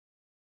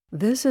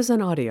This is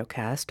an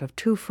audiocast of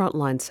two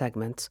Frontline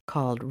segments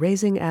called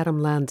Raising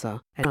Adam Lanza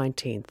at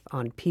 19th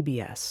on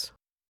PBS.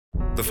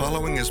 The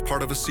following is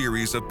part of a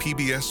series of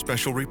PBS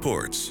special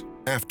reports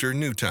after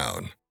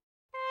Newtown.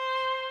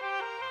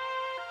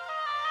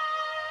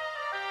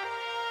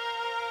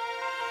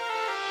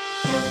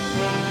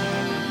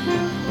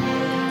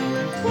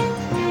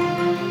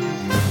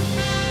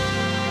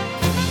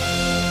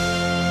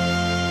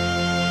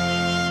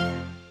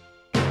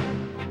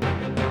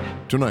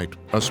 Tonight,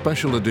 a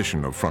special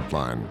edition of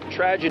Frontline.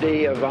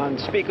 Tragedy of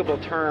unspeakable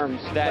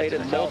terms. That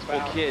multiple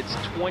kids,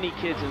 20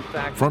 kids in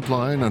fact.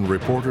 Frontline and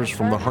reporters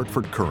from the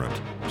Hartford Courant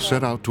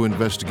set out to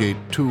investigate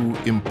two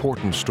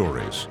important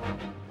stories.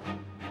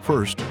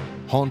 First,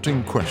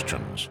 haunting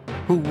questions.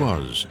 Who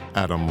was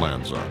Adam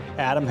Lanza?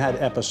 Adam had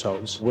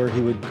episodes where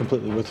he would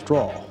completely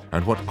withdraw.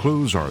 And what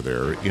clues are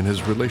there in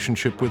his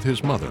relationship with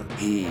his mother?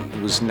 He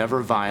was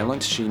never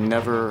violent. She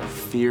never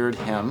feared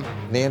him.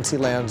 Nancy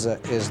Lanza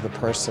is the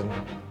person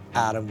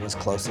Adam was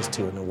closest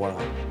to in the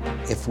world.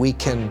 If we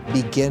can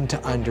begin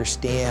to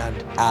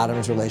understand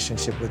Adam's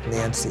relationship with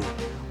Nancy,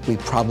 we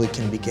probably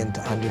can begin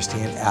to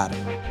understand Adam.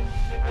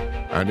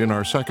 And in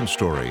our second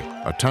story,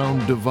 a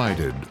town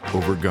divided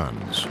over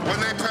guns. When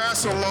they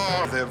pass a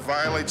law that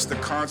violates the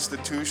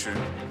Constitution,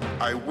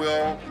 I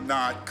will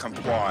not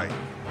comply.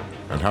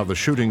 And how the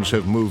shootings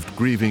have moved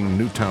grieving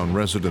Newtown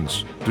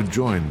residents to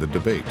join the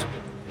debate.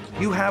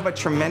 You have a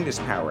tremendous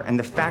power, and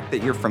the fact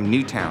that you're from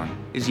Newtown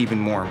is even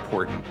more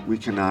important. We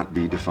cannot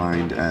be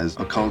defined as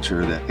a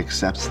culture that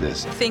accepts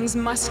this. Things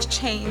must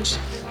change.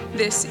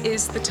 This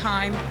is the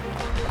time.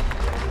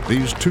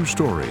 These two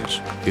stories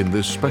in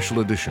this special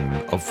edition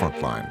of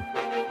Frontline.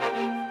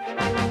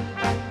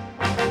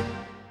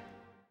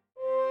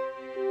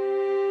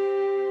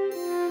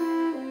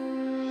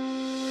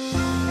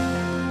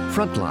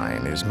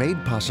 Frontline is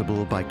made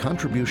possible by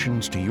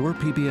contributions to your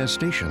PBS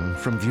station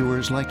from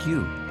viewers like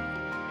you.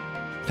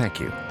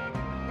 Thank you.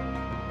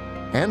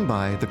 And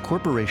by the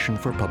Corporation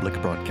for Public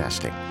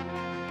Broadcasting.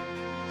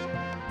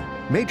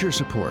 Major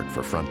support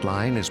for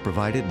Frontline is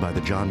provided by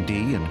the John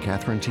D. and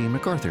Catherine T.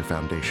 MacArthur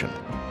Foundation,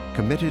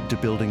 committed to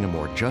building a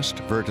more just,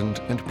 verdant,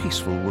 and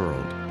peaceful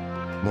world.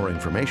 More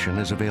information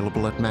is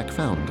available at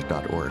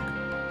macfound.org.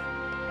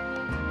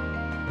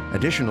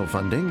 Additional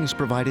funding is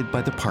provided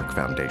by the Park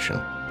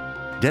Foundation,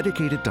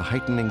 dedicated to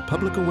heightening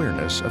public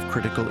awareness of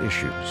critical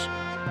issues.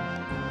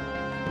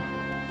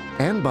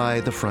 And by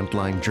the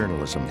Frontline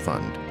Journalism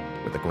Fund,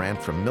 with a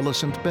grant from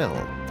Millicent Bell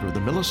through the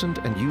Millicent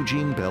and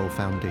Eugene Bell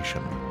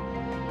Foundation.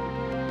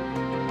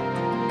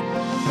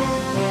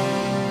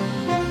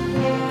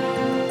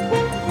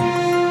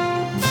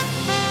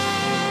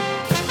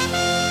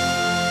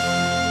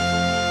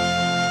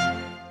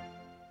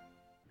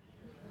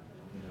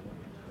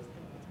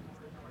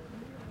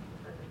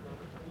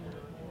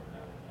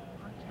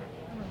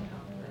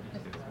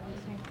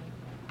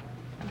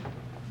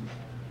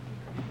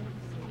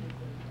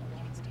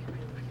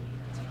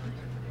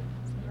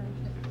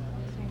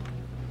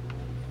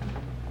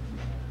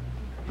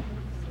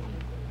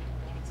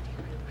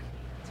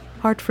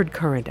 Hartford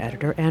Courant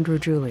editor Andrew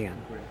Julian.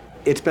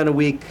 It's been a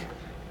week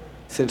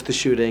since the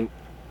shooting.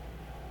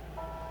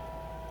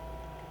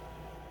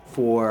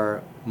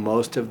 For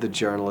most of the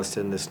journalists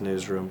in this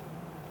newsroom,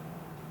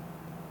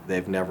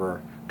 they've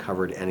never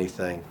covered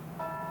anything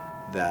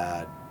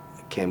that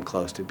came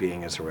close to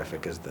being as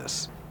horrific as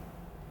this.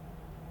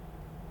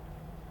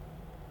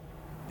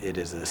 It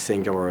is a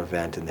singular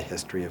event in the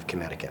history of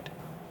Connecticut.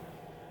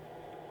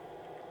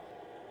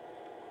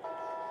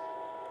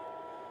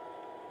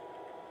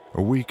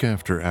 A week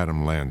after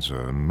Adam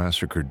Lanza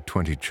massacred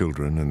 20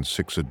 children and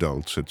 6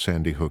 adults at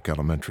Sandy Hook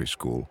Elementary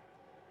School,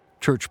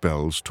 church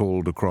bells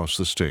tolled across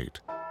the state.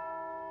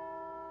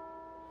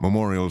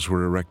 Memorials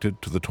were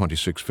erected to the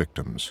 26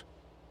 victims.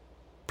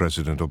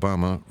 President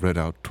Obama read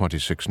out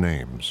 26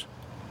 names.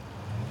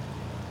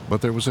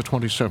 But there was a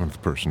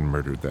 27th person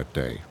murdered that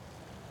day,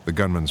 the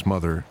gunman's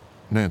mother,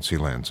 Nancy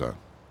Lanza.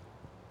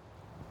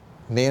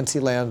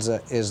 Nancy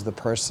Lanza is the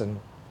person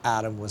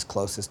Adam was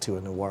closest to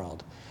in the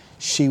world.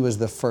 She was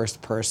the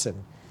first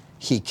person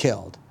he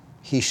killed.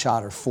 He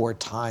shot her 4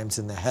 times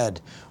in the head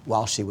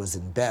while she was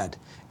in bed,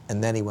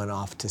 and then he went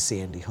off to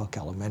Sandy Hook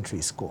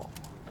Elementary School.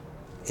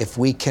 If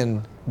we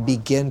can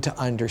begin to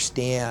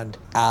understand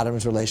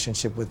Adam's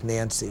relationship with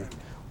Nancy,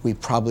 we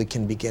probably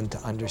can begin to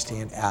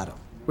understand Adam.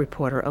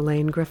 Reporter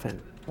Elaine Griffin.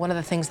 One of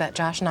the things that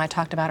Josh and I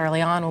talked about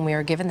early on when we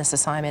were given this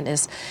assignment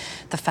is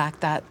the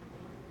fact that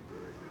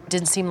it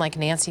didn't seem like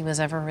Nancy was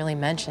ever really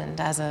mentioned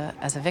as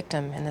a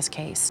victim in this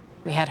case.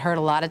 We had heard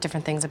a lot of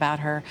different things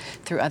about her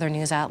through other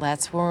news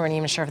outlets. We weren't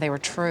even sure if they were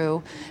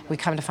true. We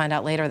come to find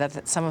out later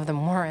that some of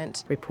them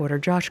weren't. Reporter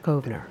Josh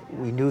Kovner.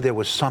 We knew there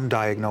was some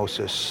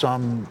diagnosis,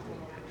 some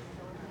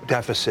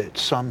deficit,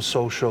 some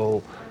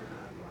social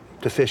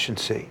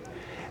deficiency,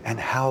 and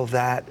how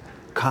that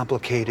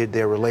complicated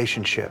their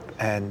relationship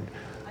and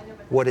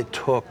what it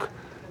took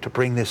to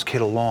bring this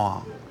kid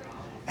along,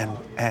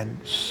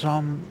 and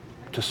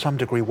to some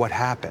degree what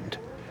happened.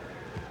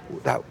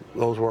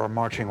 Those were our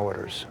marching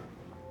orders.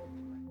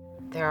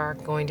 There are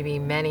going to be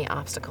many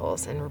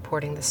obstacles in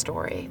reporting the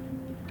story.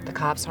 The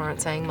cops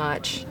aren't saying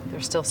much.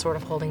 They're still sort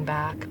of holding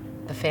back.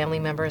 The family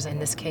members in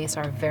this case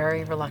are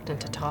very reluctant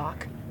to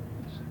talk.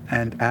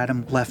 And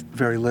Adam left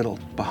very little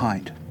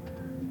behind.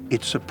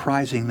 It's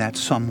surprising that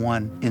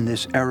someone in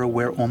this era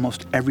where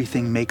almost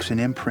everything makes an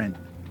imprint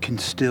can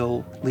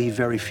still leave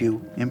very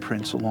few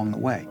imprints along the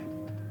way.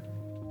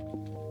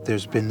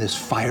 There's been this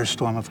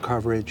firestorm of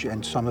coverage,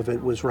 and some of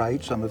it was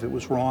right, some of it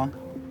was wrong.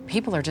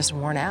 People are just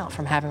worn out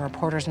from having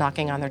reporters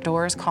knocking on their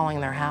doors,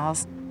 calling their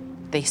house.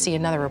 They see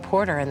another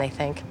reporter and they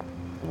think,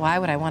 why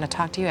would I want to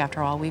talk to you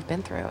after all we've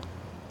been through?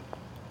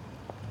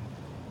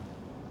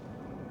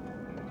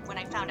 When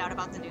I found out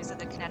about the news of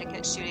the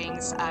Connecticut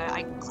shootings,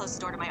 I closed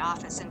the door to my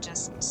office and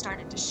just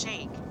started to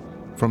shake.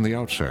 From the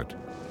outset,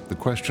 the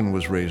question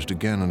was raised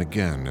again and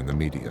again in the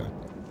media.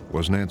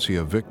 Was Nancy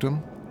a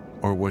victim,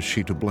 or was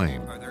she to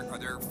blame? Are there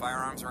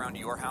firearms around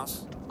your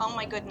house? Oh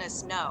my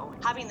goodness, no.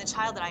 Having the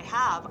child that I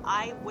have,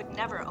 I would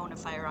never own a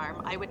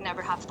firearm. I would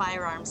never have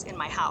firearms in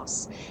my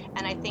house.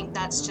 And I think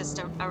that's just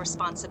a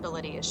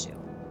responsibility issue.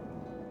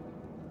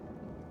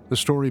 The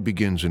story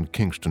begins in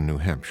Kingston, New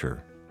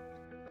Hampshire.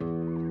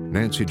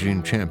 Nancy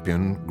Jean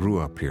Champion grew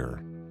up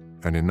here,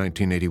 and in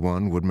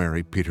 1981 would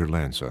marry Peter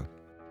Lanza.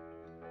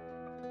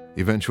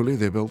 Eventually,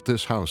 they built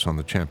this house on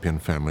the Champion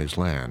family's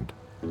land.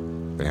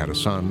 They had a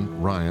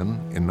son, Ryan,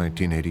 in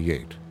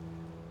 1988.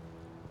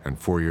 And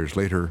 4 years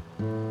later,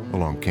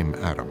 along came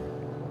Adam.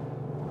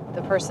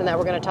 The person that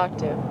we're going to talk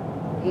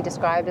to, he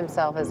described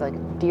himself as a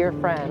dear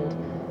friend,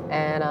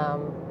 and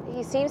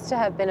he seems to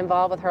have been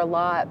involved with her a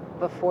lot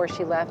before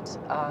she left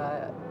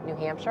New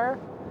Hampshire.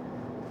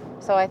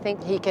 So I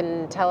think he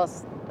can tell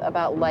us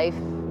about life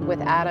with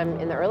Adam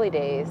in the early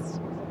days.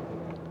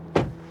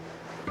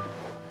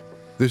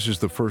 This is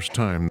the first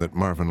time that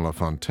Marvin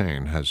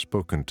LaFontaine has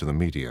spoken to the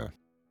media.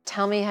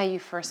 Tell me how you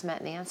first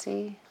met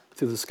Nancy.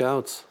 Through the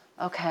Scouts.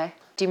 Okay.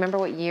 Do you remember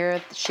what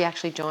year she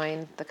actually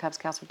joined the Cub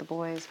Scouts with the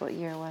boys? What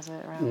year was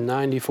it around?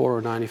 94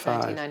 or 95.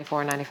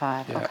 1994 or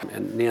 95. Yeah, okay.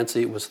 And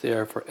Nancy was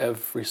there for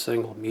every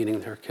single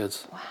meeting her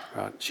kids.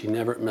 Wow. She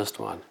never missed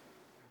one.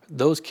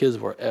 Those kids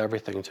were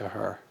everything to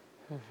her.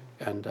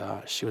 Mm-hmm.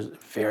 And she was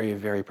very,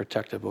 very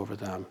protective over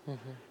them.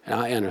 Mm-hmm. And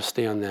I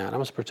understand that. I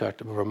was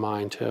protective over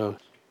mine, too.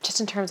 Just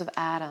in terms of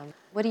Adam,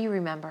 what do you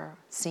remember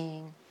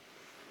seeing?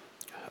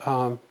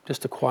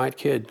 Just a quiet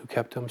kid who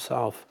kept to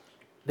himself.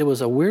 There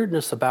was a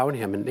weirdness about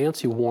him, and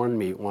Nancy warned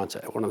me once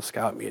at one of the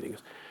scout meetings.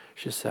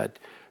 She said,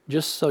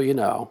 just so you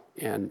know,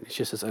 and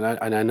she says, and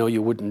I know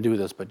you wouldn't do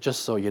this, but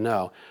just so you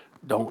know,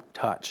 don't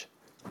touch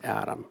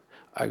Adam.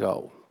 I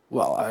go,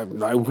 well,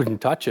 I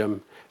wouldn't touch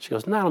him. She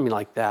goes, no, I don't mean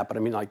like that, but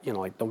I mean like,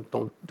 like don't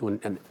do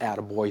an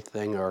attaboy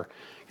thing or,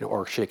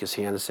 or shake his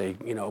hand and say,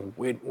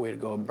 way to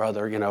go,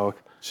 brother,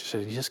 She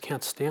said, you just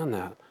can't stand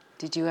that.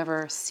 Did you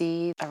ever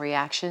see a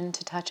reaction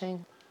to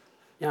touching?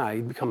 Yeah,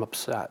 he'd become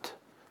upset.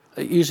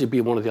 It usually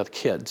be one of the other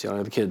kids,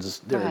 the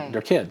kids,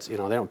 they're kids, they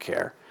don't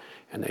care.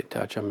 And they'd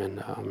touch him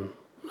and, I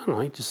don't know,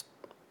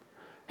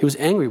 he was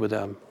angry with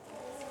them.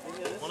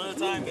 One at a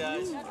time,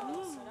 guys.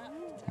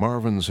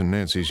 Marvin's and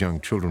Nancy's young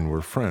children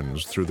were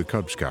friends through the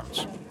Cub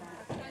Scouts.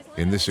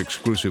 In this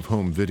exclusive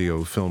home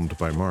video filmed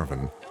by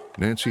Marvin,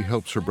 Nancy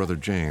helps her brother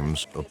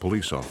James, a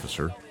police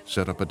officer,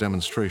 set up a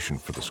demonstration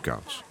for the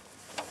Scouts.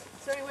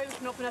 Is there any way we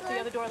can open up the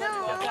other door and let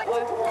you walk that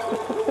way?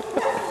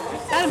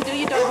 Adam, do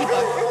your doggy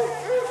bark.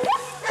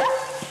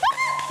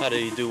 How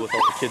did he do with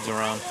all the kids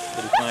around?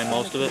 Did he find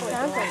most of it?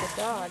 Sounds like a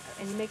dog,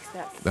 and he makes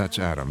that. That's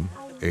Adam,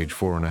 age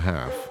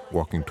 4.5,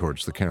 walking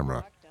towards the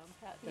camera.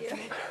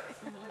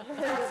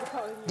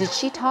 Did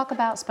she talk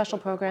about special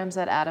programs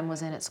that Adam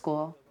was in at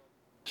school?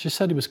 She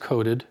said he was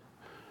coded.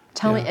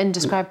 Tell me, and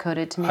describe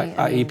coded to me.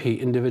 IEP,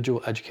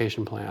 Individual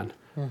Education Plan.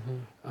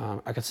 Mm-hmm.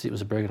 I could see it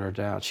was bringing her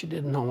down. She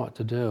didn't know what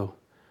to do.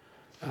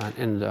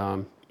 There's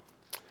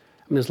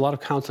a lot of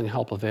counseling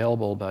help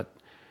available, but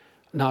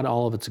not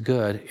all of it's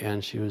good,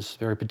 and she was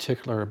very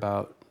particular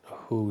about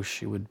who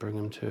she would bring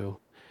him to.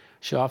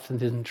 She often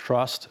didn't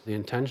trust the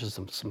intentions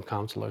of some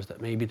counselors,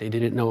 that maybe they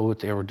didn't know what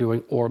they were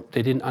doing or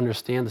they didn't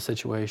understand the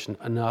situation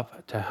enough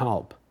to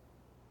help.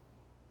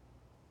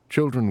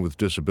 Children with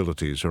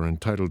disabilities are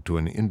entitled to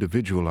an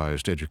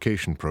individualized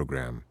education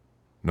program,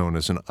 known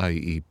as an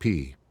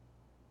IEP.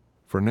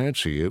 For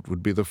Nancy, it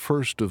would be the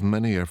first of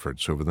many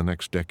efforts over the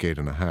next decade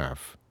and a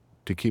half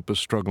to keep a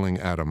struggling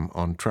Adam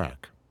on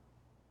track.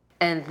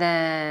 And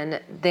then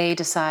they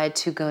decide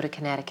to go to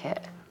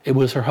Connecticut. It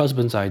was her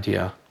husband's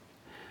idea,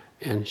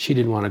 and she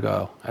didn't want to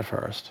go at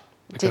first.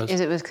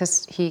 Is it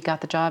because he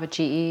got the job at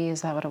GE?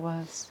 Is that what it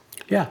was?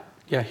 Yeah,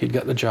 he'd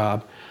gotten the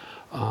job.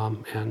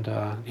 And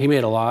he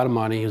made a lot of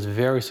money. He was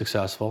very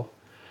successful.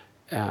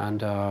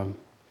 And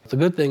the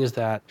good thing is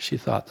that she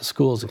thought the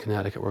schools in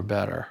Connecticut were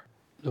better.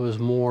 There was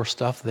more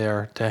stuff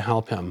there to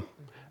help him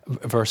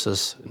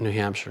versus New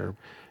Hampshire.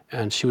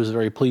 And she was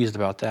very pleased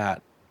about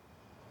that.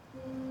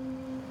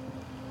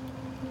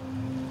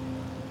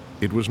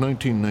 It was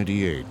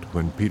 1998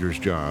 when Peter's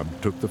job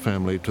took the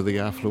family to the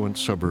affluent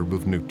suburb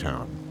of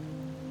Newtown.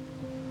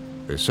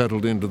 They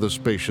settled into the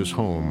spacious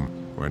home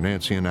where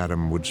Nancy and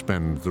Adam would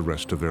spend the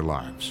rest of their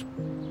lives.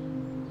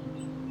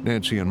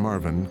 Nancy and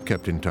Marvin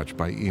kept in touch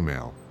by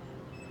email.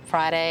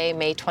 Friday,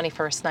 May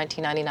 21st,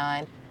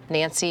 1999,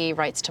 Nancy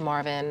writes to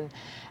Marvin,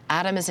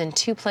 Adam is in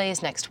 2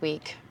 plays next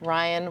week.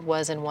 Ryan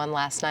was in one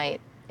last night.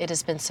 It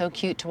has been so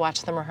cute to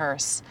watch them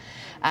rehearse.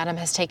 Adam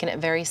has taken it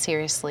very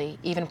seriously,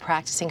 even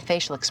practicing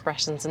facial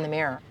expressions in the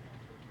mirror.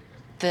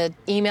 The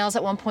emails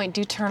at one point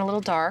do turn a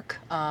little dark.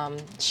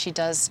 She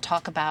does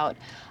talk about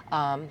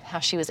how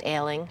she was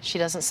ailing. She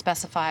doesn't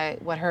specify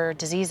what her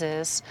disease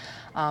is,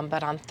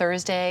 but on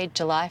Thursday,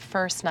 July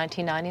 1st,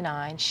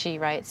 1999, she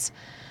writes,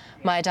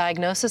 my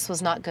diagnosis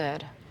was not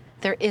good.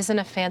 There isn't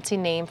a fancy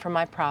name for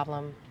my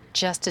problem,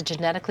 just a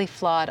genetically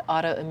flawed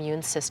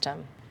autoimmune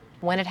system.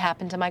 When it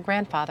happened to my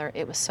grandfather,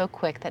 it was so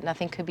quick that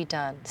nothing could be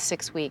done,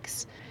 6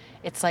 weeks.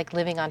 It's like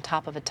living on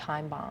top of a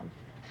time bomb.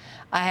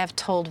 I have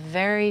told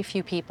very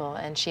few people,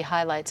 and she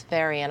highlights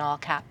very in all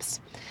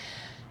caps,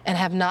 and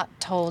have not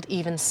told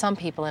even some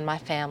people in my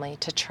family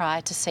to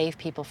try to save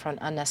people from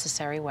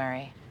unnecessary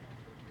worry.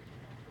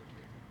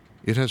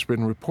 It has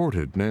been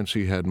reported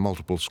Nancy had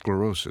multiple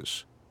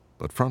sclerosis,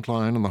 but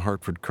Frontline and the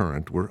Hartford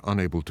Courant were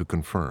unable to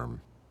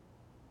confirm.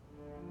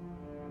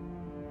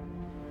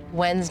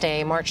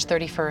 Wednesday, March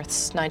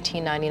 31st,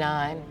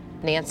 1999,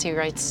 Nancy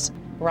writes,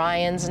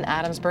 Ryan's and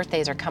Adam's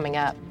birthdays are coming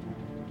up.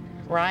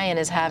 Ryan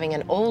is having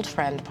an old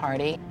friend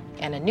party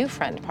and a new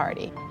friend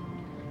party.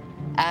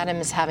 Adam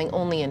is having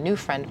only a new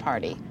friend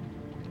party,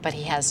 but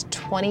he has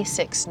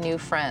 26 new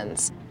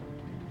friends.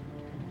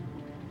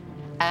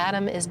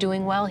 Adam is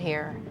doing well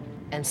here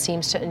and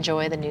seems to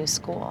enjoy the new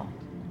school.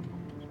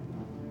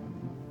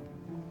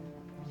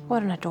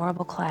 What an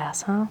adorable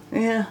class, huh?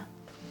 Yeah.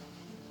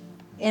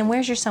 And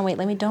where's your son?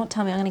 Wait, don't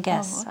tell me, I'm gonna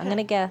guess. Oh, okay. I'm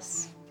gonna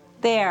guess.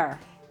 There.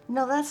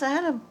 No, that's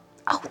Adam.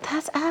 Oh,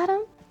 that's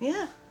Adam?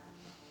 Yeah.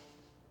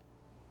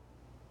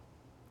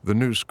 The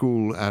new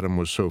school Adam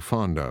was so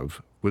fond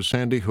of was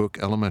Sandy Hook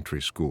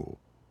Elementary School.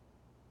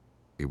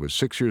 He was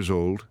 6 years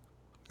old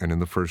and in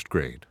the 1st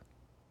grade.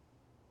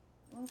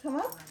 Come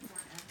up.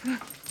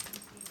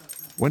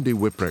 Wendy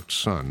Whiprecht's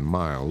son,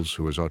 Miles,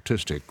 who is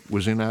autistic,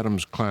 was in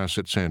Adam's class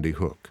at Sandy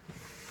Hook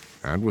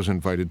and was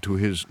invited to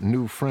his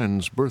new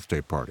friend's birthday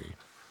party.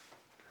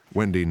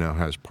 Wendy now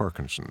has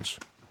Parkinson's.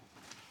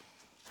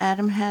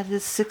 Adam had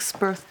his 6th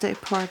birthday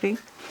party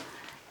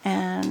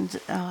and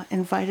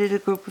invited a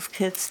group of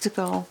kids to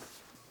go.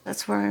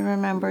 That's where I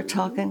remember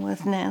talking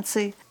with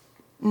Nancy.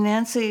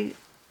 Nancy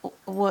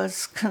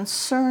was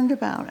concerned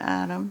about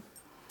Adam.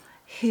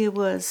 He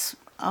was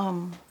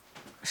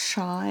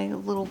shy, a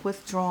little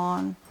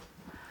withdrawn,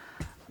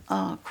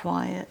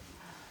 quiet.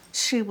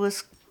 She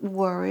was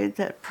worried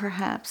that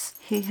perhaps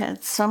he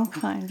had some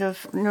kind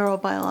of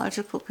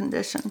neurobiological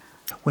condition.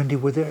 Wendy,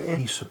 were there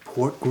any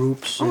support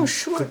groups? Oh,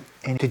 sure.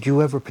 And did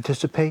you ever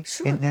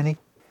participate in any?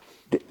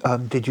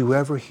 Did you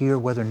ever hear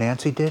whether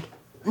Nancy did?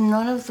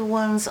 None of the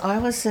ones I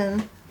was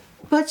in,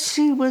 but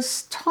she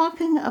was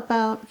talking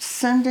about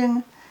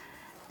sending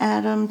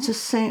Adam to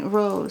St.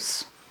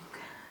 Rose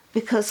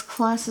because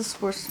classes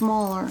were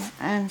smaller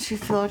and she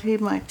thought he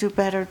might do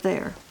better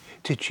there.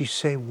 Did she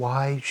say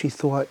why she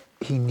thought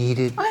he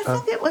needed? I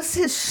think it was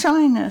his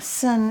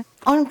shyness and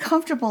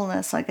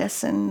uncomfortableness, I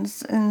guess,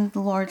 in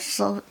large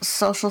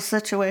social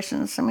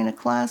situations. I mean, a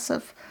class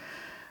of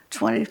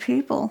 20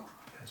 people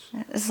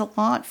is a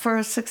lot for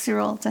a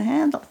 6-year-old to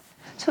handle.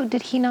 So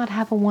did he not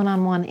have a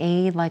one-on-one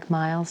aide like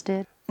Miles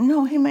did?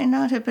 No, he may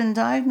not have been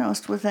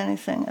diagnosed with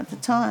anything at the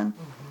time.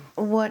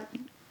 What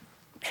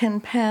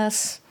can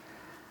pass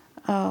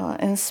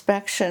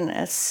inspection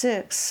at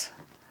 6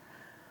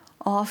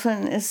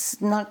 often is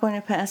not going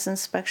to pass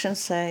inspection,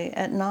 say,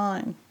 at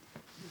 9.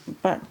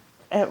 But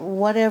at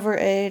whatever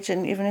age,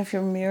 and even if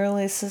you're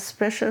merely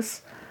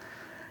suspicious,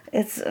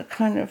 it's a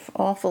kind of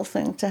awful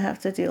thing to have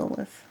to deal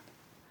with.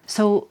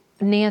 So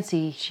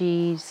Nancy,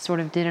 she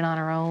sort of did it on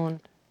her own.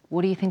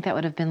 What do you think that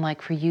would have been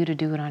like for you to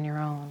do it on your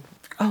own?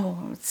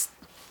 Oh, it's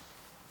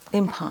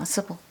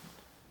impossible.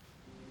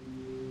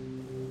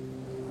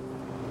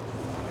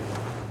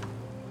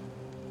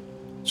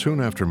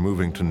 Soon after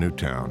moving to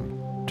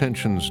Newtown,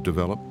 tensions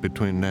developed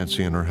between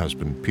Nancy and her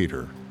husband,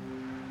 Peter.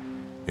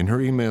 In her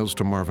emails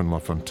to Marvin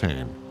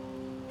LaFontaine,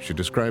 she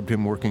described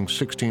him working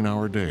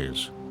 16-hour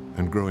days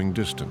and growing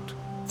distant.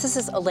 This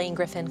is Elaine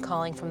Griffin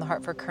calling from the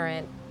Hartford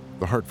Courant.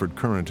 The Hartford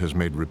Courant has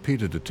made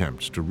repeated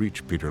attempts to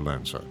reach Peter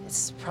Lanza.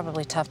 It's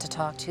probably tough to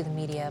talk to the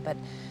media, but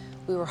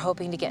we were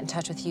hoping to get in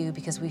touch with you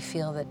because we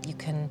feel that you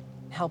can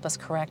help us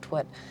correct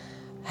what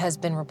has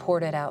been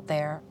reported out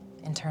there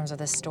in terms of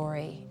this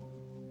story.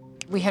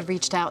 We had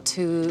reached out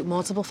to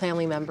multiple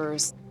family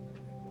members.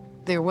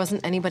 There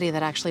wasn't anybody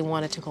that actually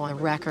wanted to go on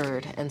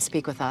record and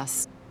speak with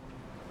us.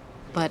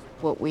 But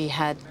what we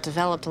had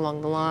developed along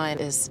the line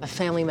is a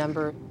family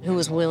member who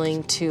was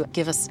willing to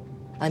give us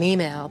an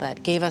email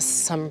that gave us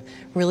some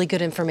really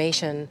good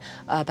information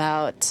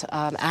about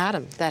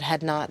Adam that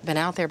had not been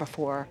out there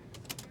before.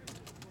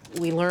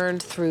 We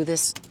learned through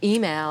this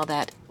email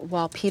that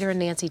while Peter and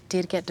Nancy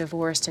did get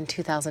divorced in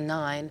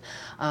 2009,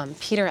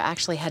 Peter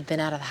actually had been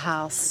out of the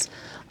house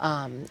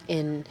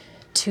in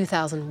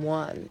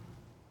 2001.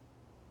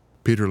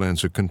 Peter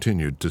Lanza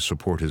continued to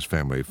support his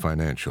family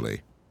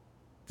financially.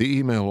 The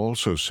email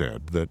also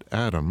said that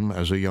Adam,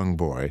 as a young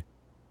boy,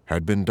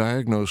 had been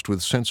diagnosed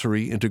with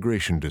sensory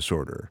integration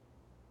disorder,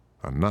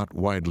 a not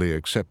widely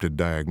accepted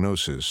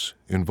diagnosis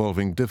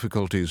involving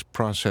difficulties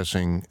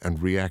processing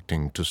and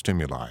reacting to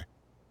stimuli.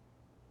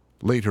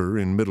 Later,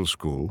 in middle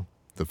school,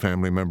 the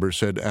family member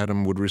said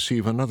Adam would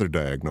receive another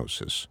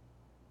diagnosis,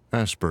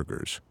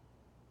 Asperger's,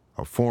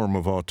 a form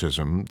of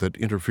autism that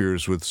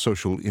interferes with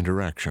social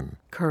interaction.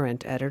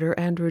 Current editor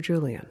Andrew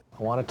Julian.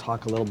 I want to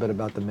talk a little bit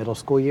about the middle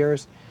school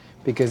years,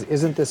 because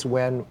isn't this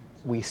when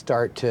we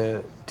start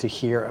to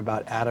hear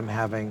about Adam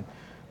having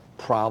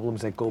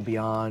problems that go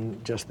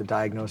beyond just the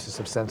diagnosis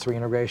of sensory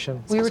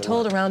integration? We were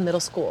told around the middle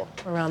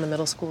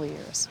school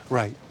years.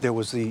 Right. There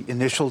was the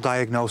initial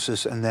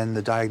diagnosis and then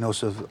the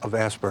diagnosis of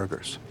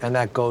Asperger's. And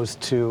that goes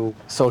to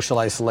social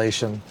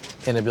isolation,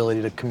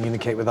 inability to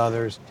communicate with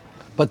others.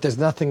 But there's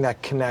nothing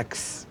that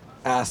connects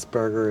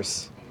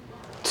Asperger's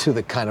to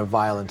the kind of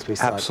violence we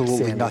saw.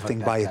 Absolutely nothing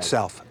by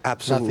itself.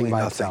 Absolutely nothing by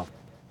nothing. itself.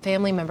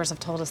 Family members have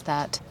told us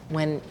that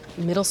when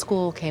middle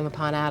school came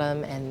upon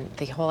Adam and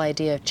the whole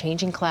idea of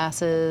changing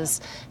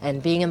classes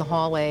and being in the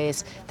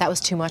hallways, that was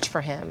too much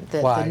for him.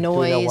 Why? The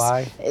noise, Do we know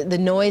why? The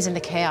noise and the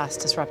chaos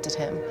disrupted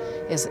him,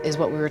 is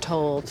what we were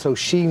told. So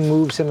she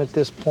moves him at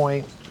this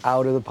point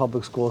out of the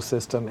public school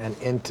system and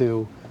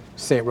into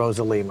St.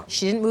 Rosa Lima.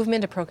 She didn't move him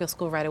into parochial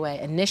school right away.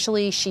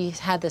 Initially, she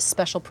had this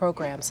special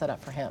program set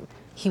up for him.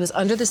 He was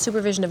under the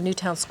supervision of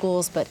Newtown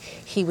schools, but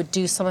he would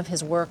do some of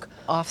his work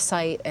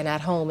off-site and at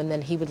home, and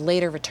then he would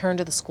later return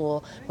to the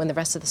school when the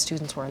rest of the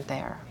students weren't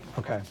there.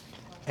 Okay.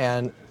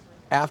 And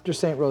after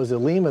St. Rosa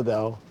Lima,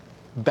 though,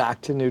 back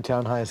to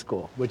Newtown High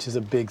School, which is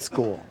a big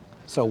school.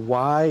 So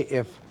why,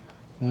 if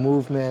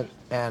movement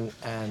and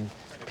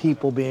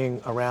people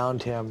being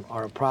around him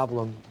are a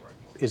problem,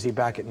 is he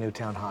back at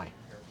Newtown High?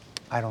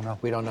 I don't know.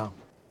 We don't know.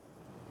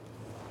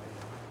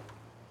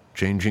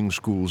 Changing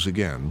schools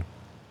again,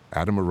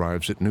 Adam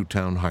arrives at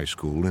Newtown High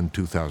School in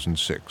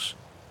 2006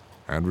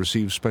 and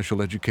receives special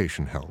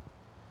education help.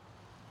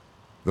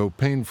 Though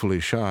painfully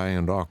shy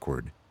and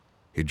awkward,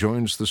 he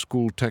joins the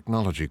school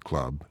technology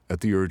club at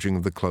the urging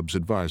of the club's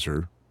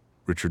advisor,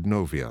 Richard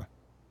Novia.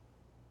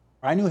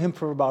 I knew him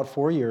for about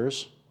 4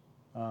 years,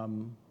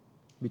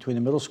 between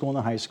the middle school and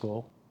the high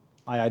school.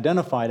 I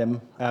identified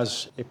him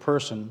as a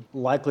person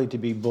likely to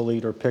be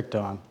bullied or picked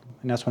on,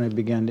 and that's when I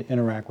began to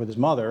interact with his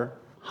mother.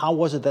 How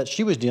was it that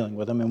she was dealing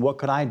with him, and what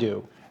could I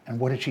do? And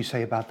what did she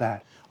say about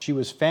that? She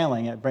was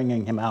failing at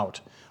bringing him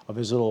out of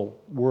his little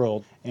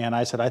world, and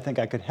I said, I think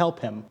I could help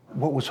him.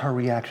 What was her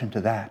reaction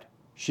to that?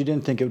 She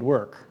didn't think it would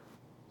work.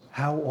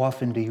 How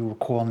often do you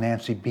recall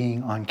Nancy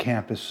being on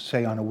campus,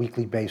 say on a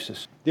weekly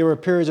basis? There were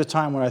periods of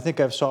time when I think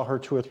I saw her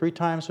 2 or 3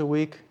 times a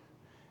week,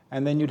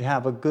 and then you'd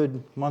have a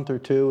good month or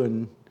two,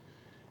 and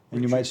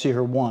you might see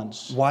her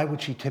once. Why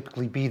would she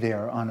typically be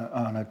there on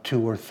a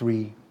 2 or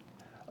 3?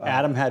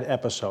 Adam had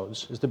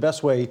episodes. It's the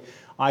best way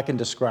I can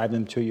describe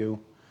them to you,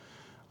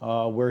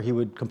 where he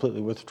would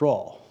completely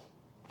withdraw.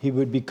 He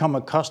would become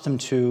accustomed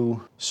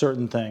to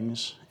certain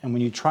things, and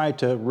when you tried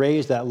to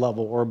raise that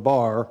level or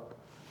bar,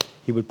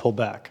 he would pull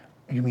back.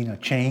 You mean a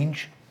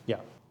change? Yeah.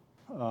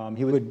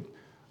 He would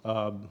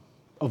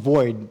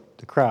avoid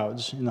the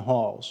crowds in the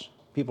halls,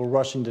 people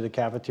rushing to the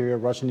cafeteria,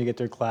 rushing to get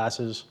their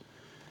classes.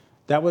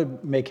 That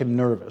would make him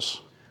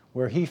nervous,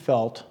 where he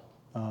felt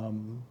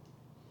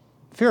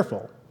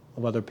fearful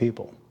of other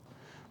people.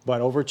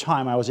 But over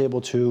time, I was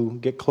able to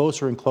get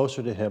closer and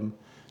closer to him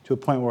to a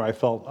point where I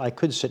felt I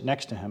could sit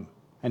next to him,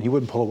 and he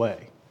wouldn't pull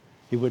away.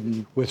 He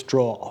wouldn't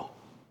withdraw.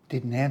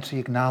 Did Nancy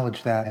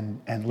acknowledge that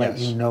and let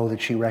you know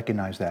that she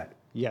recognized that?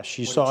 Yes,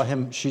 she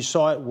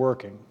saw it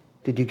working.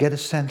 Did you get a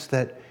sense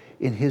that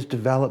in his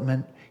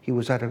development, he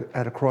was at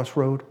a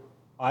crossroad?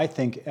 I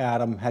think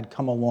Adam had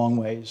come a long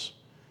ways.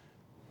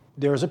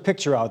 There's a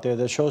picture out there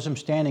that shows him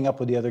standing up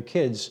with the other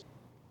kids.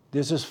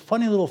 There's this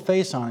funny little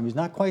face on him. He's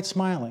not quite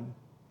smiling.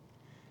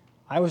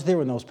 I was there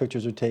when those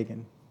pictures were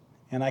taken.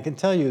 And I can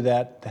tell you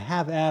that to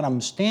have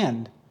Adam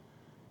stand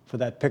for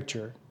that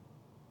picture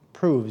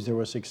proves there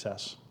was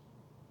success.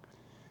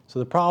 So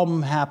the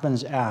problem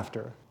happens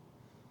after.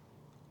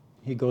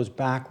 He goes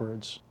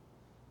backwards.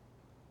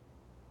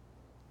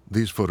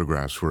 These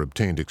photographs were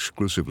obtained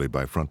exclusively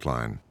by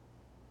Frontline.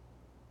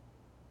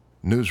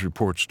 News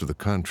reports to the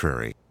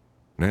contrary.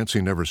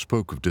 Nancy never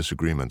spoke of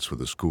disagreements with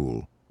the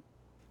school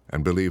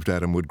and believed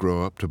Adam would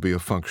grow up to be a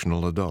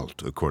functional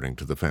adult, according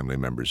to the family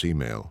member's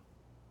email.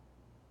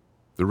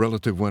 The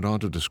relative went on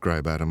to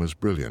describe Adam as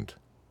brilliant,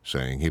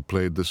 saying he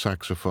played the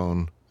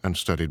saxophone and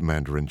studied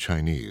Mandarin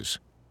Chinese.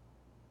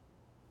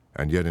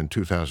 And yet in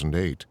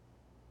 2008,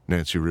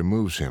 Nancy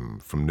removes him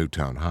from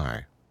Newtown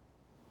High.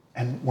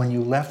 And when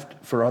you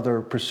left for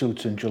other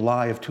pursuits in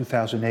July of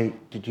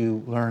 2008, did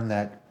you learn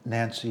that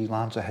Nancy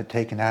Lanza had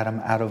taken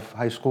Adam out of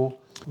high school?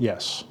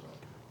 Yes.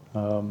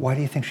 Why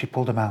do you think she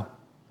pulled him out?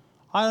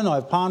 I don't know.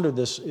 I've pondered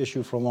this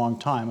issue for a long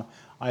time.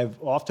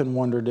 I've often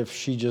wondered if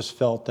she just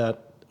felt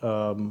that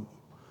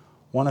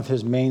one of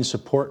his main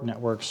support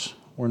networks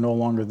were no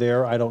longer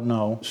there. I don't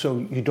know. So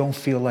you don't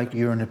feel like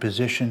you're in a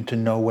position to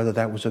know whether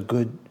that was a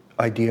good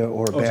idea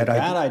or a bad idea? It's a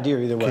bad idea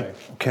either way.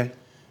 Okay.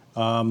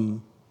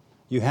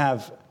 You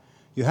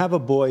have a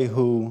boy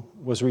who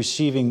was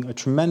receiving a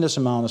tremendous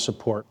amount of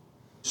support.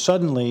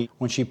 Suddenly,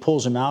 when she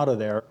pulls him out of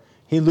there,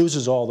 he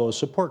loses all those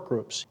support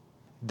groups.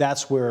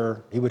 That's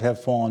where he would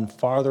have fallen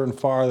farther and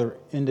farther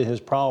into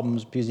his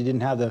problems because he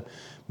didn't have the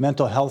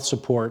mental health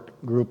support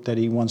group that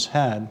he once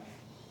had.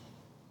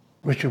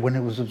 Richard, when it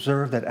was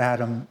observed that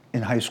Adam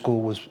in high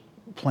school was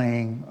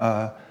playing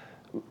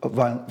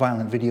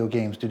violent video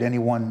games, did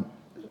anyone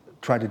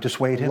try to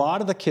dissuade him? A lot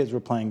of the kids were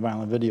playing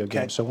violent video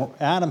games. So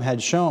Adam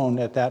had shown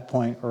at that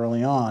point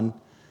early on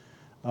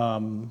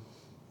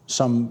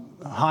some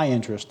high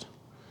interest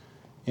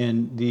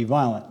in the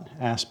violent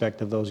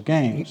aspect of those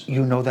games.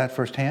 You know that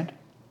firsthand?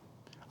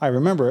 I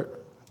remember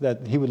it,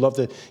 that he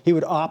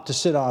would opt to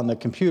sit on the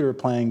computer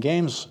playing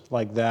games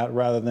like that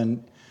rather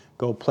than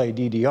go play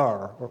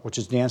DDR, which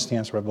is Dance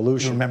Dance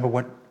Revolution. You remember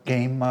what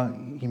game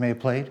he may have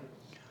played?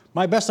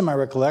 My best of my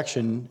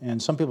recollection, and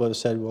some people have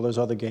said, well, there's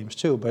other games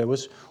too, but it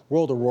was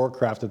World of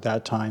Warcraft at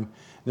that time.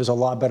 There's a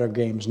lot better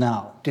games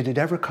now. Did it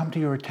ever come to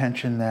your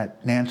attention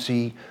that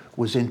Nancy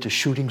was into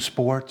shooting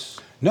sports?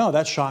 No,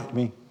 that shocked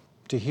me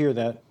to hear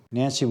that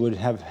Nancy would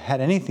have had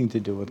anything to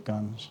do with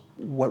guns.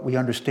 What we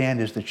understand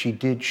is that she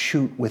did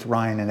shoot with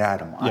Ryan and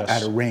Adam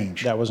at a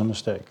range. That was a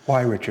mistake.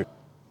 Why, Richard?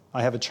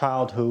 I have a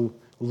child who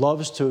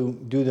loves to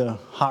do the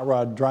hot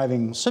rod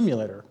driving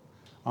simulator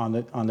on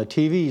the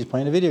TVs,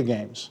 playing the video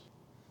games.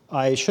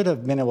 I should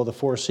have been able to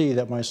foresee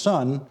that my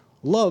son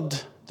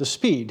loved the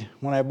speed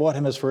when I bought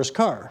him his first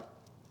car.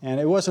 And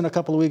it wasn't a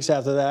couple of weeks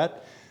after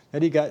that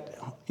he got,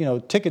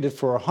 ticketed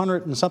for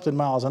 100 and something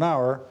miles an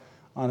hour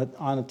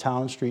on a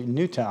town street in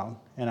Newtown.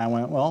 And I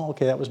went, well,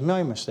 okay, that was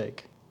my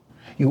mistake.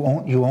 You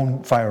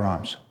own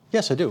firearms?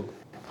 Yes, I do.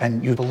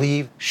 And you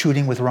believe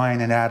shooting with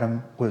Ryan and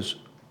Adam was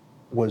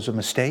a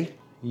mistake?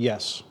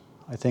 Yes,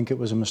 I think it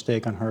was a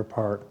mistake on her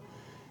part.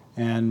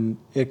 And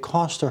it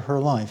cost her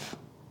life.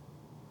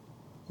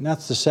 And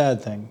that's the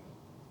sad thing.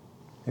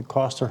 It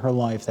cost her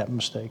life, that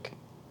mistake.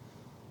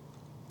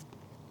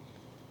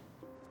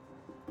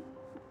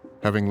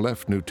 Having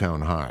left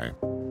Newtown High,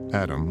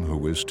 Adam,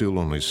 who is still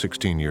only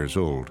 16 years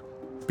old,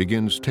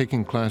 begins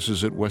taking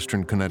classes at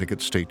Western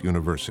Connecticut State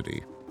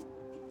University.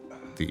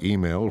 The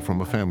email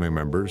from a family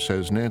member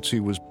says Nancy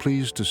was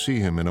pleased to see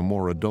him in a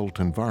more adult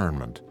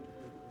environment.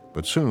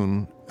 But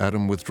soon,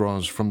 Adam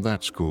withdraws from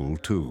that school,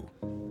 too.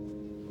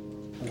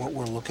 What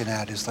we're looking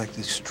at is like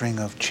this string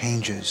of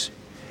changes,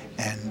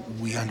 and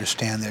we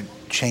understand that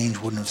change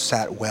wouldn't have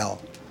sat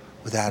well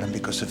with Adam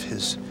because of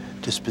his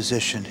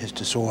disposition, his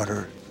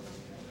disorder.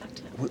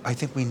 I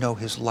think we know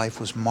his life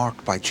was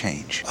marked by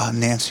change.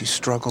 Nancy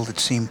struggled, it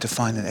seemed, to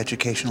find an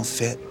educational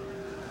fit.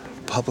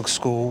 Public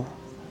school,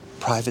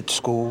 private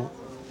school,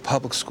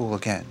 public school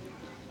again,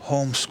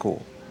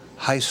 homeschool,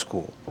 high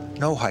school,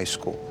 no high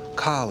school,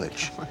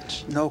 college,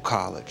 no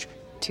college.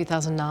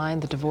 2009,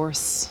 the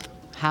divorce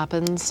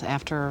happens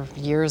after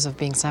years of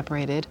being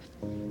separated.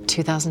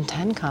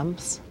 2010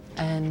 comes,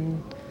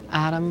 and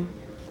Adam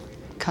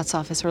cuts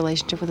off his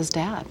relationship with his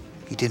dad.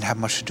 He didn't have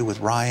much to do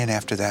with Ryan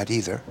after that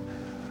either.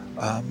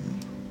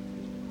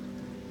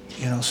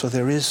 So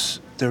there is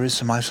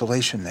some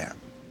isolation there.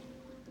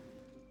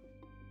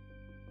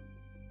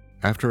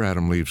 After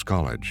Adam leaves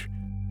college,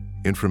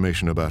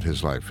 information about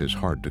his life is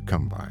hard to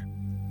come by.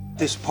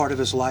 This part of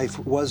his life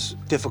was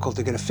difficult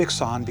to get a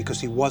fix on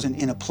because he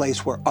wasn't in a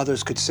place where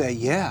others could say,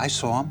 yeah, I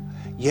saw him.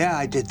 Yeah,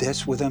 I did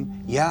this with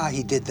him. Yeah,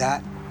 he did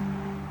that.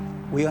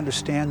 We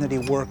understand that he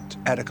worked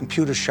at a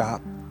computer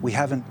shop. We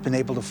haven't been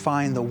able to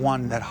find the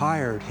one that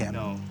hired him.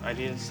 No, I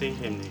didn't see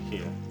him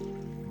here.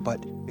 But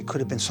it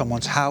could have been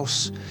someone's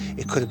house.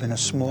 It could have been a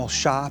small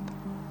shop.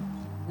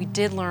 We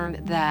did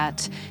learn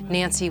that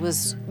Nancy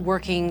was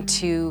working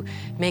to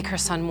make her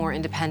son more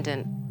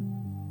independent.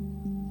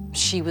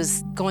 She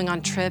was going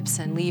on trips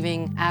and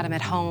leaving Adam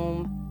at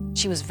home.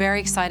 She was very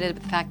excited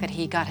about the fact that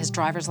he got his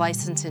driver's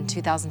license in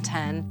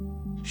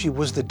 2010. She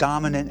was the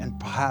dominant and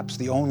perhaps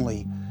the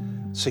only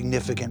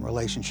significant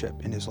relationship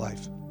in his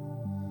life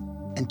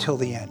until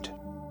the end.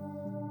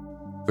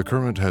 The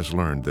Courant has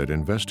learned that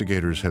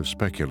investigators have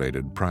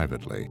speculated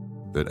privately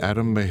that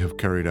Adam may have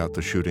carried out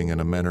the shooting in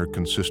a manner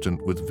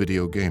consistent with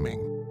video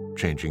gaming,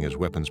 changing his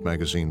weapons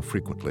magazine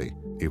frequently,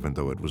 even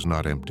though it was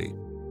not empty.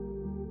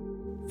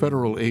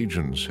 Federal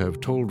agents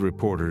have told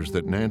reporters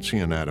that Nancy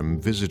and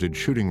Adam visited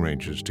shooting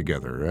ranges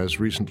together as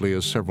recently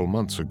as several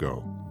months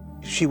ago.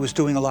 She was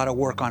doing a lot of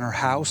work on her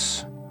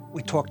house.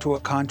 We talked to a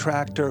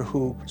contractor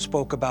who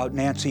spoke about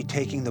Nancy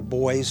taking the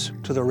boys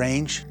to the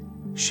range.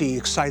 She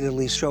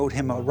excitedly showed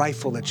him a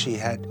rifle that she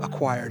had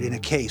acquired in a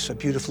case, a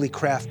beautifully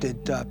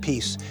crafted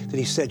piece that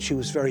he said she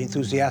was very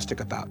enthusiastic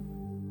about.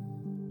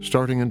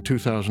 Starting in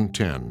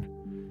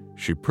 2010,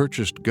 she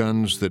purchased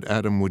guns that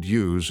Adam would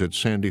use at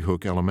Sandy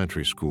Hook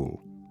Elementary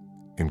School,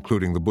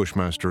 including the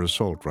Bushmaster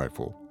assault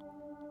rifle.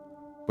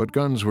 But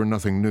guns were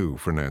nothing new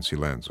for Nancy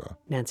Lanza.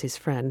 Nancy's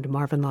friend,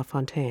 Marvin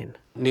LaFontaine.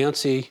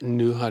 Nancy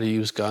knew how to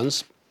use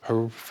guns.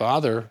 Her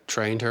father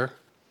trained her.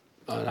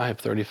 I have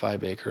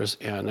 35 acres,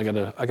 and I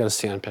got a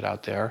sand pit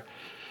out there,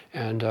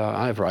 and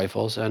I have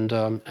rifles,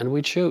 and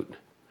we'd shoot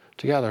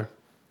together.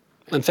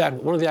 In fact,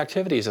 one of the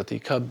activities at the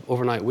Cub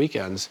overnight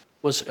weekends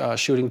was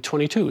shooting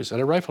 .22s at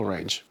a rifle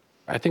range.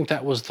 I think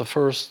that was the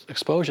first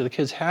exposure the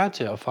kids had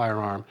to a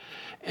firearm,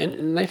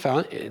 and they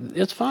found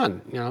it's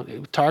fun. You know,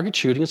 target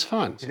shooting is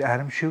fun. Did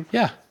Adam shoot?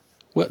 Yeah,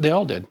 well, they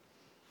all did.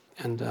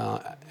 And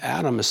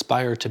Adam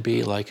aspired to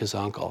be like his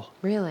uncle.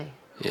 Really?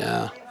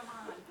 Yeah.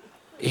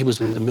 He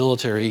was in the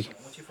military,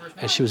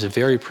 and she was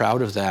very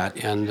proud of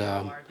that,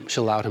 and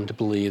she allowed him to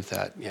believe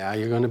that, yeah,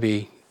 you're going to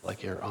be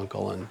like your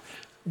uncle. And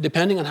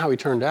depending on how he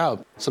turned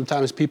out,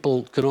 sometimes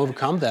people can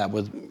overcome that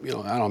with, you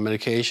know, I don't know,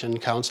 medication,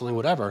 counseling,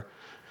 whatever.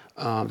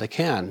 They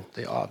can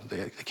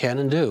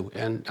and do.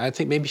 And I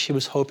think maybe she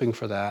was hoping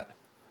for that.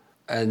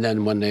 And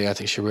then one day, I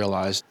think she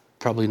realized,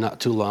 probably not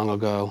too long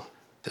ago,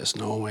 there's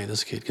no way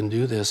this kid can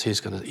do this.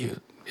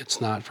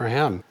 It's not for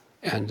him.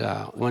 And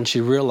when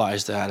she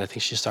realized that, I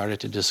think she started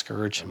to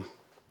discourage him.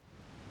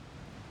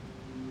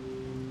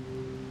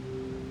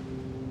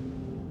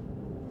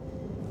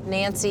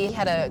 Nancy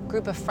had a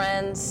group of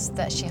friends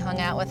that she hung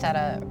out with at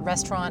a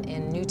restaurant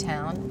in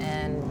Newtown,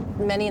 and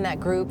many in that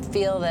group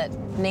feel that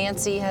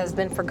Nancy has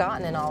been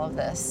forgotten in all of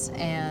this.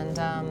 And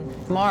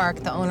Mark,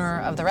 the owner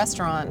of the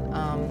restaurant,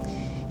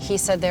 he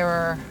said there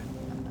were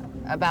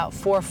about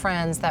 4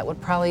 friends that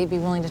would probably be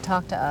willing to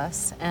talk to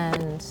us,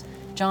 and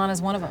John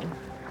is one of them.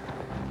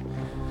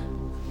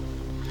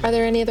 Are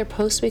there any other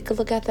posts we could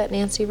look at that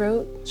Nancy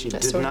wrote? She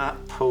did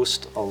not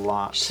post a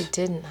lot. She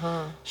didn't,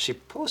 huh? She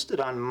posted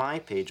on my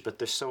page, but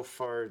they're so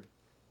far.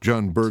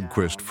 John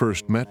Bergquist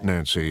first met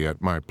Nancy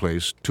at my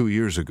place 2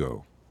 years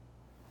ago.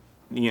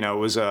 You know, it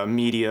was a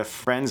media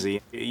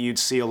frenzy. You'd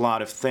see a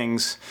lot of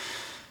things,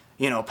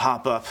 you know,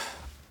 pop up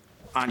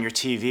on your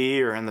TV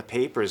or in the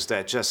papers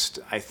that just,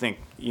 I think,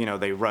 you know,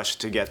 they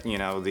rushed to get, you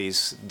know,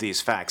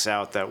 these facts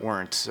out that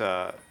weren't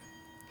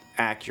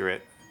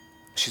accurate.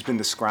 She's been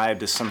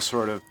described as some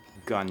sort of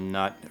gun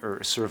nut or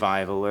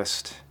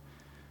survivalist,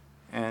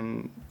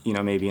 and you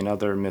know, maybe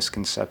another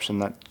misconception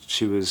that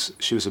she was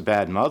a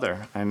bad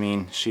mother. I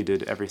mean, she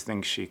did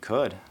everything she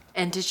could.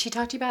 And did she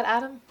talk to you about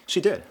Adam?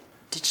 She did.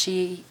 Did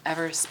she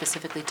ever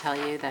specifically tell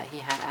you that he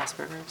had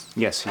Asperger's?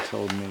 Yes, she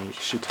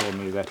told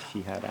me that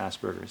he had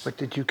Asperger's. But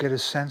did you get a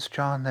sense,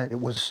 John, that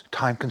it was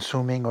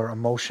time-consuming or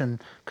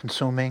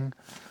emotion-consuming?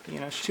 You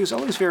know, she was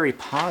always very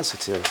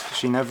positive.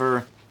 She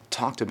never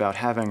talked about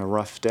having a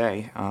rough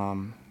day.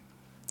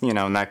 You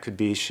know, and that could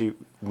be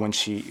when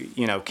she,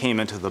 you know,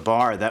 came into the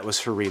bar, that was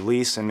her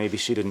release, and maybe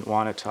she didn't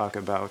want to talk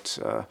about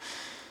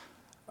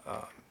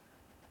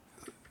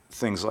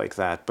things like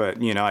that.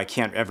 But, you know, I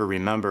can't ever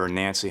remember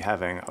Nancy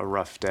having a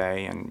rough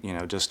day and, you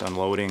know, just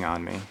unloading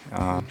on me.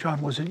 John,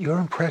 was it your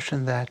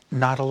impression that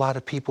not a lot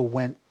of people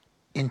went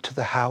into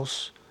the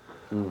house?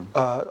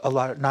 Not a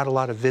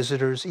lot of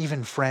visitors,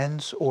 even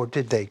friends, or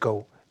did they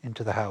go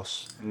into the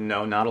house?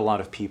 No, not a lot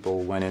of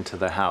people went into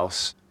the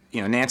house.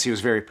 You know, Nancy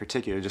was very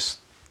particular, just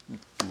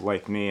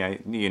like me.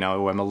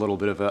 I'm a little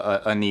bit of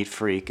a neat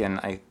freak, and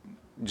I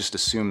just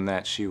assumed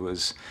that she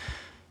was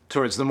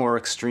towards the more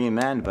extreme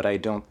end, but I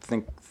don't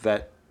think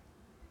that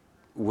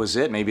was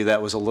it. Maybe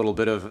that was a little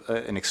bit of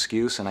an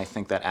excuse, and I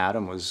think that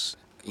Adam was,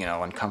 you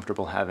know,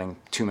 uncomfortable having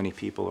too many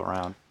people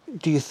around.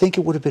 Do you think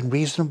it would have been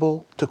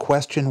reasonable to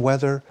question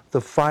whether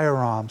the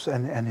firearms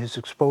and his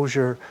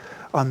exposure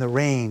on the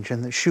range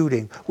and the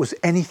shooting was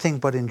anything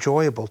but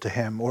enjoyable to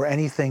him, or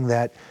anything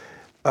that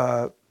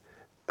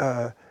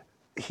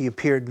he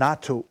appeared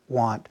not to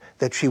want,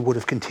 that she would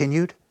have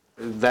continued?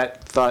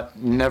 That thought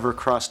never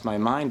crossed my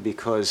mind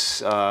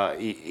because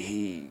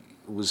he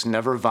was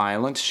never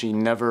violent. She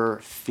never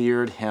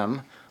feared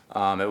him.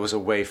 It was a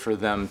way for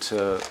them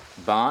to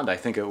bond. I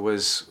think it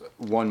was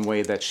one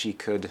way that she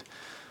could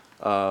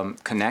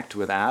connect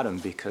with Adam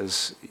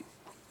because,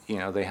 you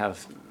know, they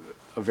have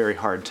a very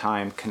hard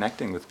time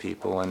connecting with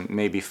people, and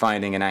maybe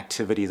finding an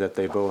activity that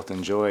they both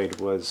enjoyed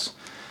was,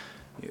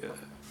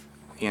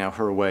 you know,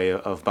 her way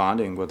of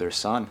bonding with her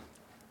son.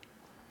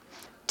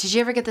 Did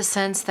you ever get the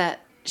sense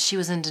that she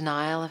was in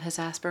denial of his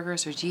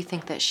Asperger's, or do you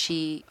think that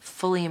she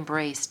fully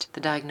embraced the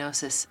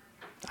diagnosis?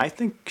 I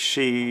think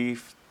she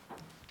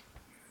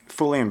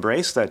fully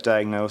embraced that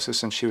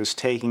diagnosis, and she was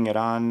taking it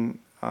on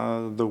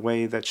the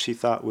way that she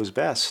thought was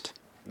best,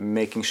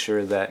 making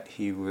sure that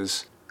he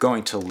was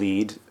going to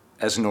lead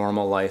as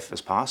normal life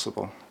as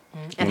possible.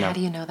 And how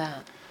do you know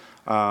that?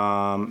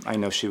 I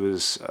know she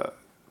was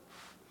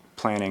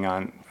planning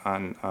on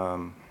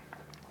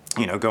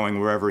you know, going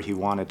wherever he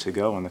wanted to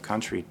go in the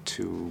country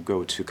to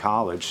go to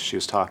college. She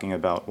was talking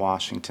about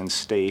Washington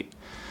State.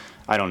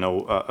 I don't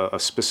know a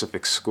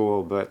specific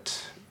school,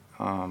 but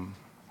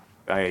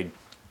I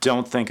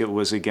don't think it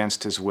was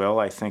against his will.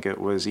 I think it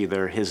was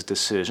either his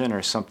decision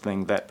or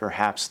something that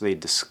perhaps they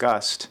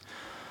discussed.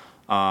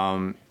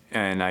 And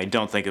I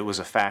don't think it was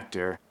a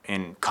factor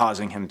in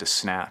causing him to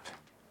snap.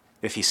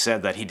 If he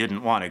said that he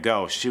didn't want to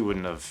go, she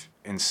wouldn't have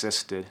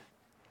insisted.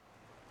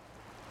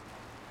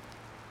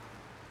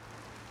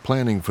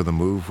 Planning for the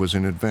move was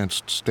in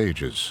advanced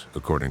stages,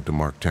 according to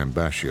Mark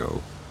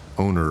Tambascio,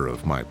 owner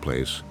of My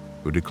Place,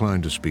 who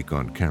declined to speak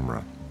on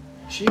camera.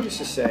 She used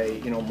to say,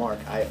 you know, Mark,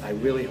 I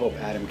really hope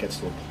Adam gets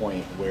to a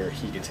point where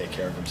he can take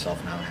care of himself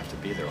and I don't have to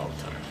be there all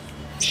the time.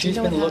 She's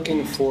been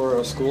looking for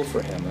a school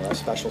for him, a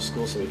special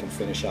school so he can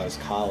finish out his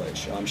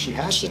college.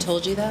 She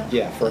told you that?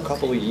 Yeah, for a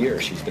couple of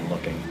years she's been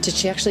looking. Did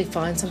she actually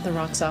find something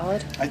rock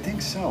solid? I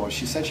think so.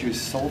 She said she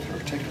sold her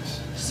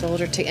tickets. Sold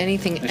her to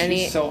anything,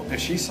 If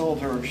she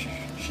sold her,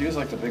 she was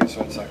like the biggest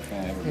Red Sox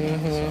fan I ever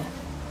met. So.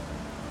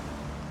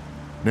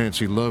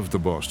 Nancy loved the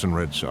Boston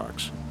Red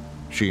Sox.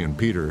 She and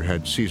Peter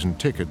had season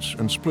tickets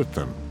and split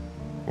them,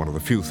 one of the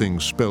few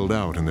things spelled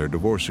out in their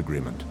divorce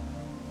agreement.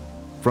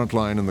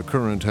 Frontline and the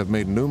Courant have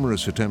made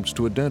numerous attempts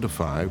to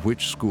identify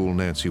which school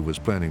Nancy was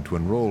planning to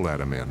enroll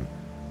Adam in,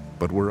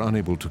 but were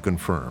unable to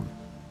confirm.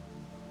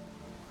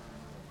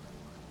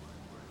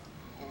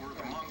 Over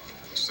the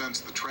month since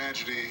the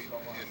tragedy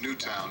in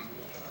Newtown,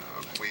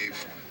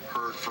 we've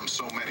heard from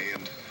so many,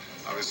 and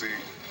obviously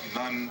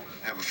none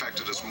have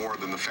affected us more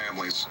than the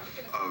families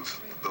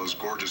of those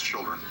gorgeous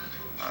children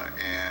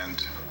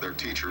and their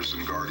teachers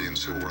and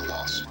guardians who were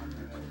lost.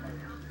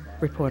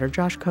 Reporter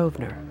Josh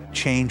Kovner.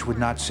 Change would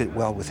not sit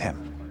well with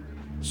him.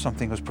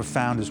 Something as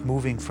profound as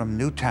moving from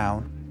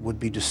Newtown would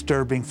be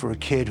disturbing for a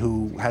kid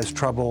who has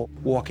trouble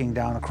walking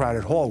down a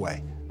crowded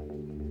hallway.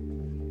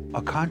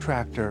 A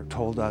contractor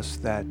told us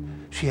that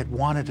she had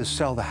wanted to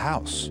sell the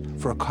house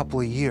for a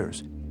couple of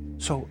years.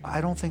 So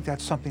I don't think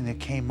that's something that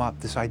came up,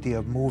 this idea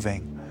of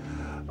moving,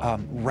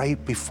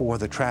 right before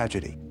the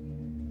tragedy.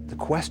 The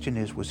question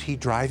is, was he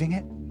driving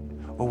it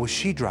or was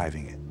she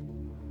driving it?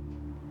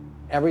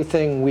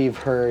 Everything we've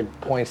heard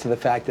points to the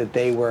fact that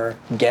they were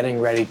getting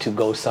ready to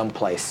go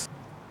someplace.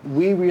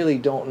 We really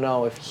don't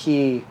know if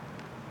he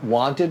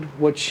wanted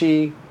what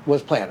she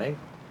was planning.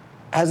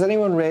 Has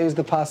anyone raised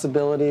the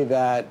possibility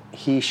that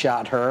he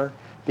shot her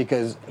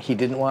because he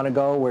didn't want to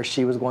go where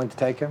she was going to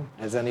take him?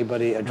 Has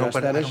anybody addressed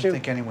that issue? I don't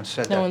think anyone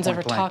said that. No one's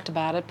ever point blank. talked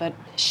about it, but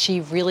she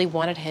really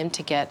wanted him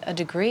to get a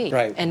degree.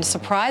 Right. And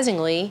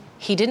surprisingly,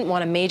 he didn't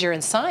want to major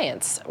in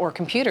science or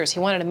computers. He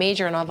wanted to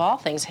major in, of all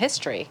things,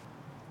 history.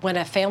 When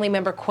a family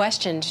member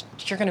questioned,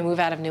 "You're going to move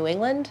out of New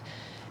England?"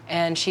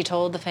 And she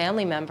told the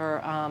family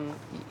member,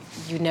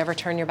 "You never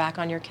turn your back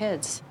on your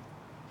kids."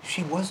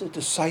 She was a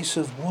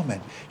decisive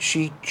woman.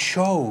 She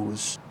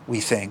chose, we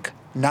think,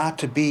 not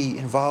to be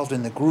involved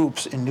in the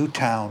groups in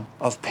Newtown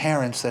of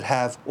parents that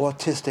have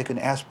autistic and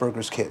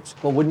Asperger's kids.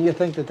 Well, wouldn't you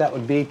think that that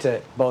would be to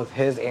both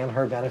his and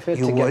her benefit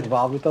You to would. get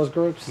involved with those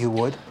groups? You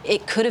would?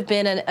 It could have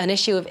been an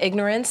issue of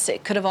ignorance.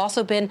 It could have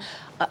also been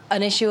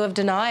an issue of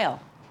denial.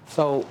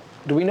 So,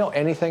 do we know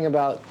anything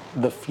about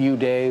the few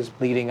days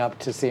leading up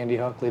to Sandy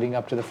Hook, leading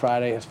up to the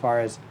Friday, as far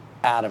as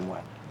Adam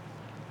went?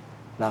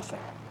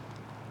 Nothing.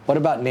 What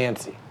about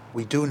Nancy?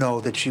 We do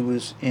know that she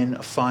was in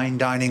a fine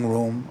dining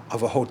room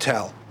of a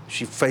hotel.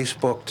 She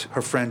Facebooked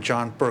her friend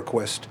John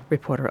Berquist.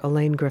 Reporter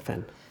Elaine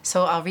Griffin.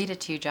 So I'll read it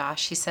to you,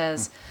 Josh. She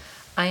says,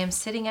 "I am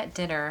sitting at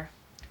dinner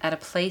at a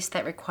place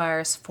that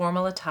requires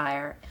formal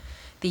attire.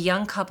 The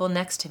young couple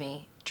next to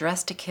me,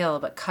 dressed to kill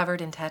but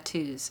covered in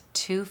tattoos.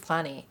 Too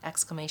funny!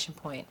 Exclamation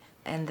point.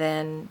 And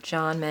then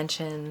John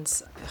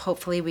mentions,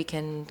 hopefully we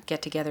can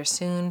get together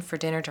soon for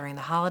dinner during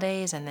the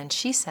holidays. And then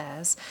she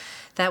says,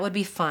 that would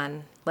be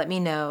fun. Let me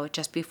know,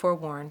 just be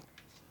forewarned.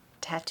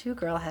 Tattoo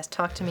girl has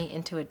talked to me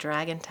into a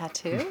dragon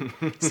tattoo.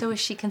 So is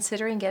she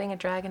considering getting a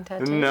dragon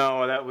tattoo?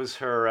 No, that was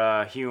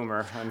her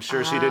humor. I'm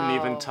sure she didn't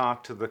even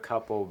talk to the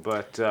couple,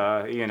 but,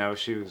 you know,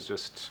 she was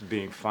just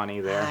being funny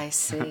there. I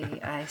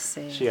see, I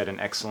see. She had an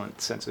excellent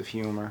sense of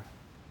humor.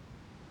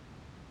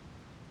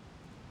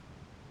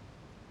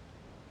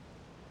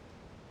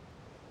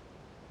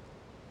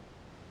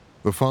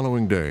 The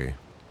following day,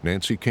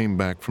 Nancy came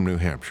back from New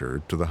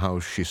Hampshire to the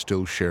house she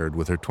still shared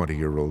with her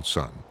 20-year-old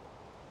son.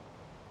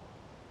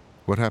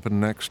 What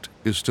happened next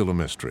is still a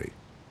mystery.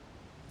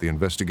 The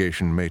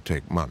investigation may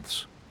take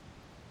months.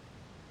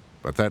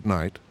 But that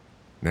night,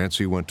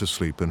 Nancy went to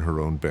sleep in her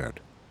own bed.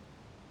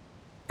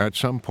 At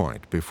some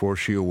point before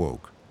she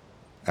awoke,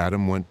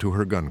 Adam went to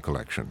her gun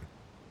collection.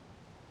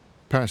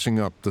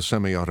 Passing up the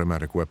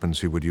semi-automatic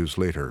weapons he would use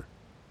later,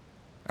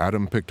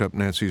 Adam picked up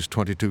Nancy's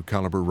 .22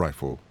 caliber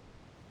rifle,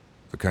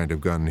 the kind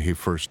of gun he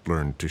first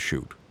learned to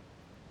shoot.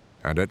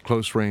 And at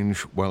close range,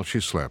 while she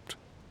slept,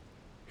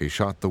 he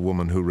shot the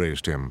woman who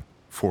raised him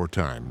 4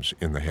 times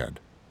in the head.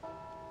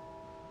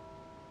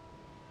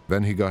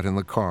 Then he got in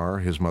the car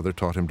his mother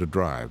taught him to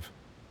drive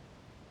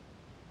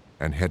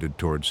and headed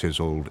towards his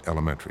old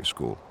elementary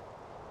school.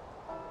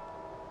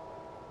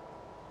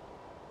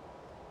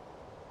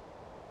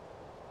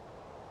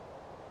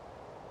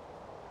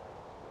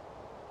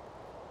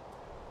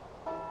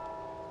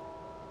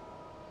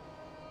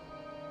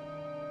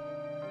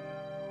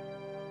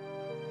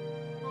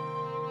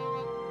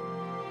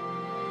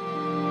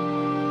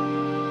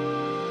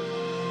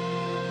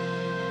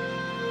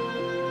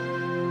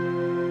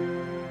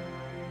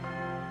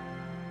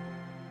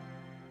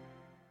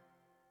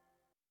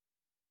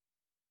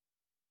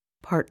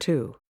 Part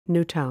 2,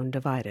 Newtown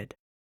Divided.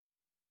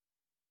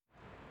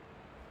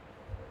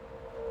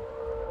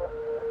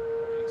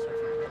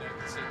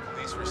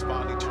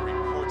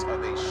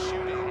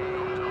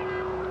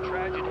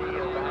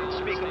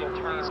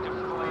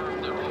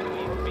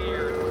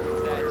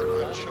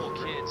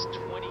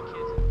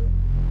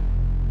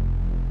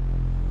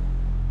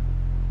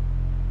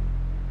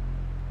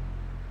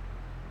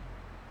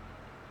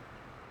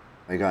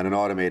 I got an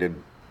automated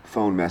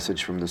phone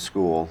message from the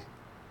school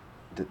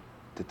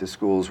that the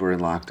schools were in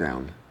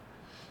lockdown.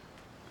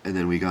 And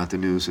then we got the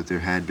news that there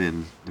had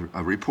been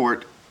a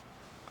report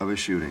of a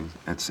shooting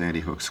at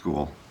Sandy Hook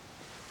School.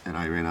 And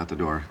I ran out the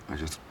door.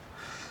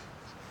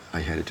 I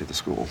headed to the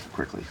school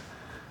quickly.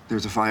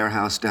 There's a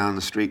firehouse down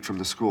the street from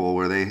the school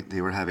where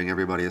they were having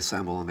everybody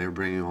assemble, and they were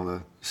bringing all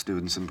the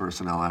students and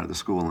personnel out of the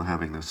school and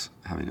having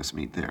us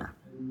meet there.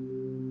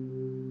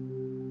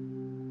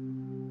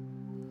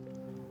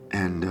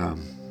 And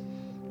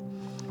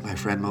my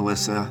friend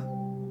Melissa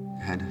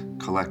had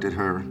collected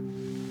her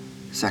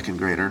second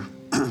grader,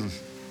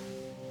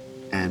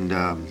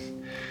 and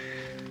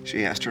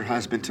she asked her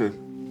husband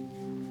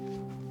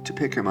to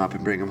pick him up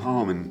and bring him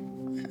home.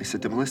 And I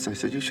said to Melissa, I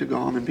said, you should go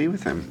home and be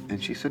with him.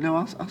 And she said, no,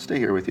 I'll stay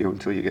here with you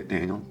until you get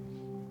Daniel.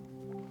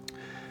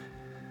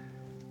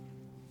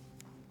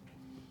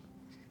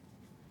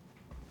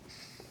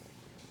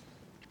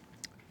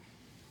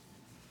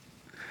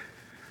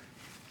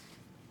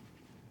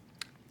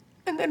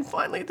 And then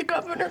finally the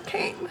governor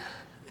came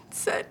and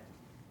said,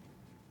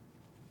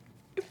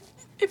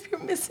 if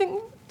you're missing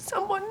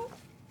someone,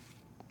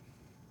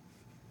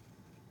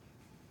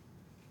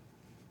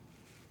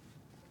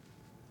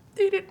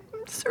 they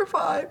didn't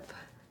survive.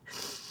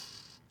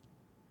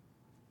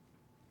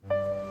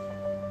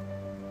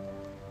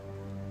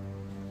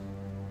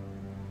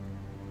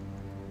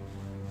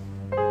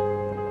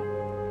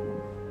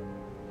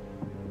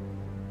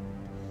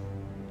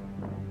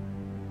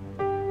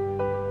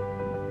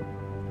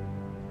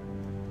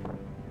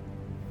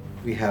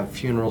 We have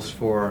funerals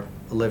for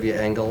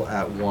Olivia Engel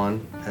at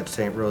 1 at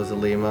St. Rosa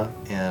Lima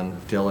and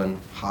Dylan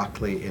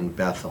Hockley in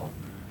Bethel.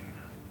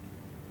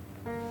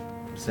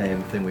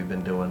 Same thing we've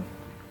been doing.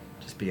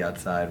 Just be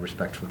outside,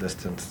 respectful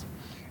distance.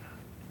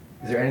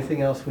 Is there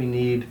anything else we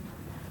need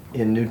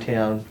in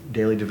Newtown,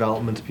 daily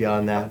developments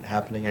beyond that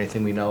happening?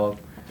 Anything we know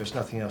of? There's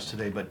nothing else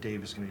today, but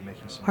Dave is going to be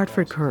making some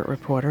Hartford calls. Courant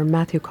reporter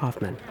Matthew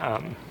Kaufman.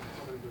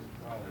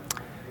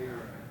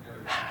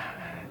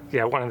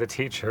 Yeah, one of the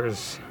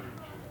teachers,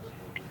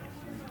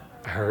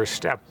 her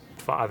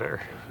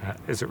stepfather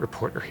is a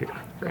reporter here,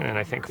 and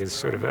I think is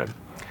sort of a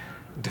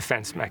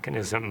defense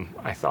mechanism.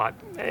 I thought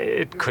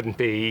it couldn't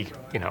be,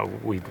 you know,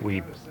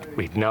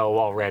 we'd know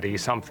already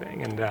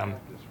something, and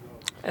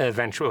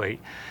eventually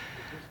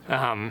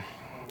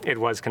it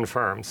was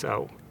confirmed.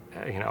 So,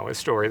 you know, a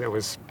story that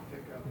was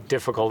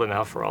difficult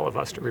enough for all of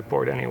us to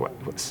report anyway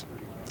was,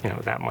 you know,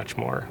 that much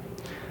more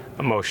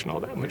emotional,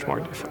 that much more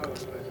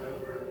difficult.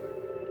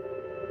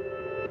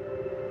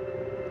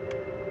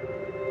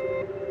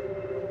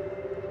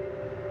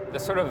 The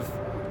sort of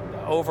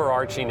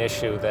overarching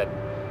issue that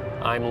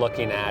I'm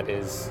looking at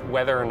is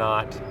whether or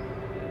not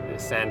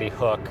Sandy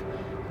Hook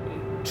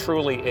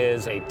truly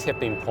is a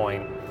tipping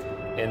point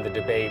in the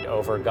debate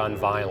over gun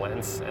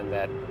violence, and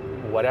that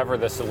whatever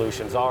the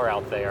solutions are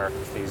out there,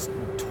 these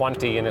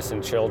 20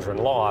 innocent children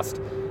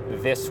lost,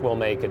 this will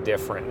make a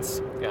difference.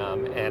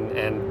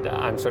 And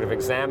I'm sort of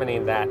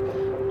examining that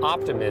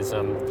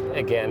optimism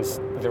against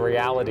the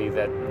reality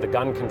that the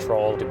gun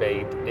control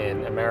debate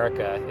in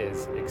America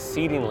is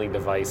exceedingly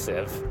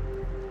divisive.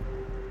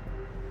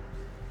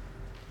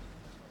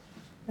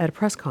 At a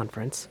press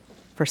conference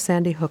for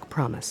Sandy Hook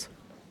Promise.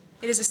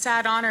 It is a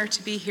sad honor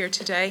to be here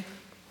today.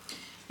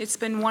 It's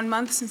been 1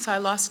 month since I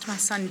lost my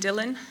son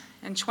Dylan,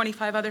 and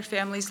 25 other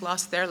families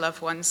lost their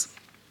loved ones.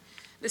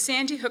 The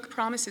Sandy Hook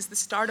Promise is the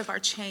start of our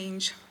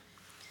change.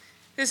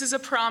 This is a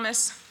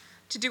promise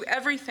to do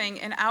everything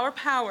in our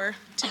power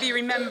to be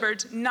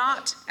remembered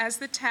not as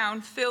the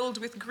town filled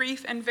with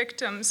grief and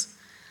victims,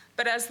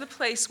 but as the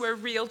place where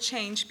real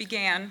change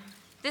began.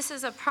 This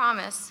is a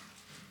promise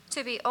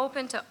to be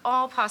open to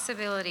all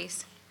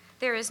possibilities.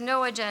 There is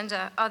no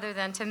agenda other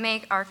than to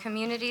make our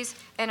communities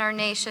and our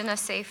nation a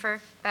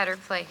safer, better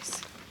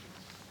place.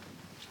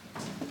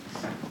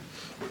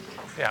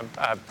 Yeah,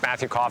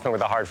 Matthew Kaufman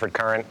with the Hartford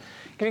Courant.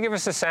 Can you give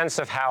us a sense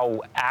of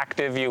how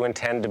active you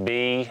intend to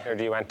be, or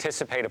do you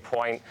anticipate a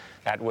point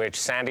at which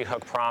Sandy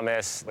Hook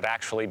Promise would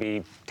actually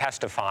be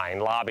testifying,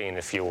 lobbying,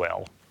 if you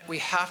will? We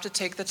have to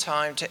take the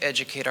time to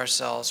educate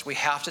ourselves. We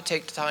have to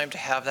take the time to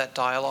have that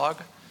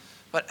dialogue.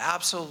 But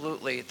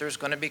absolutely, there's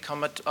going to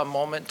become a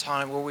moment in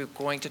time where we're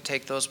going to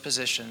take those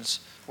positions.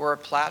 We're a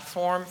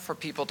platform for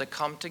people to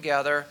come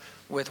together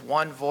with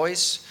one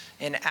voice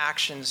and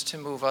actions to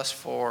move us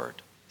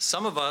forward.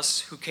 Some of us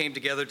who came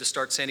together to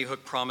start Sandy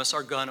Hook Promise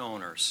are gun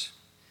owners.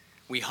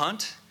 We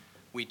hunt,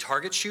 we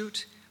target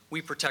shoot,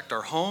 we protect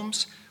our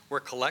homes,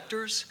 we're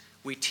collectors,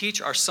 we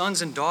teach our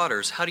sons and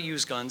daughters how to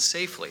use guns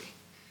safely.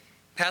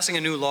 Passing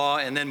a new law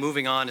and then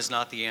moving on is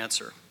not the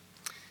answer.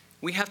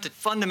 We have to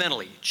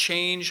fundamentally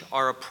change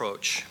our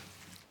approach.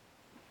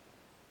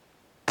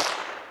 So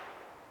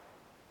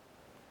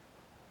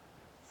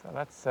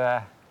that's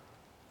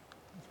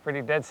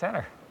pretty dead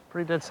center.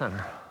 Pretty dead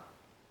center.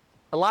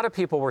 A lot of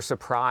people were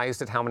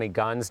surprised at how many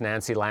guns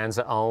Nancy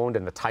Lanza owned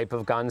and the type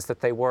of guns that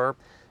they were.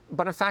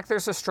 But in fact,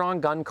 there's a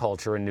strong gun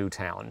culture in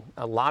Newtown.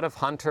 A lot of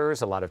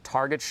hunters, a lot of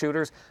target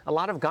shooters, a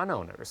lot of gun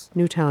owners.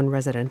 Newtown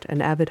resident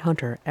and avid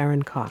hunter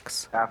Aaron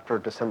Cox. After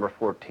December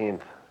 14th,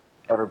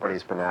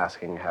 everybody's been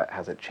asking,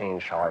 has it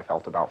changed how I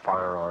felt about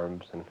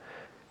firearms? And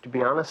to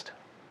be honest,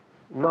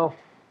 no.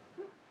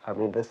 I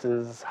mean, this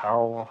is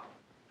how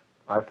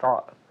I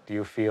thought. Do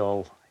you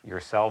feel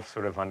yourself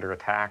sort of under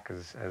attack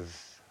as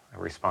a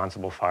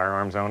responsible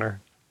firearms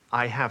owner?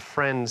 I have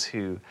friends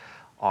who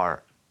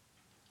are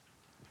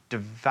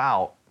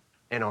devout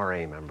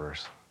NRA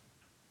members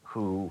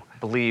who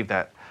believe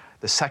that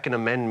the Second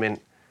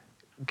Amendment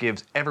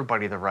gives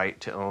everybody the right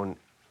to own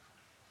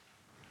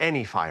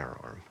any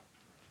firearm.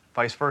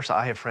 Vice versa,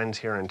 I have friends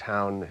here in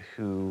town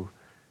who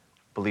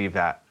believe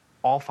that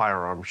all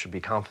firearms should be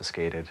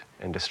confiscated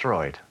and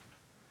destroyed.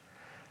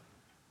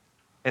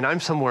 And I'm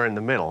somewhere in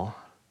the middle.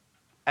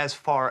 As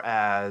far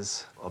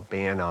as a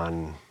ban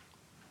on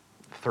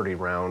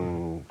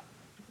 30-round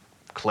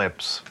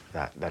clips,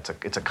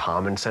 it's a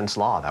common sense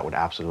law that would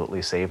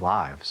absolutely save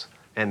lives.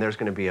 And there's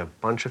going to be a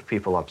bunch of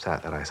people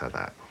upset that I said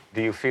that.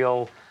 Do you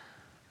feel,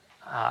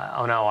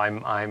 oh no,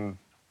 I'm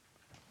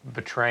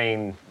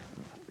betraying,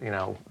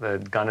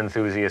 the gun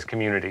enthusiast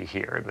community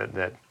here,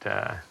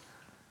 that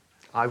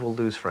I will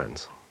lose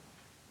friends.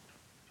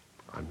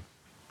 I'm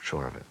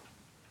sure of it.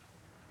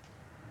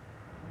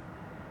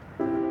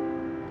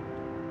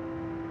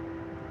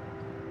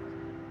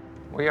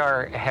 We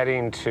are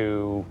heading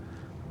to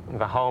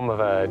the home of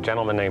a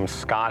gentleman named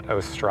Scott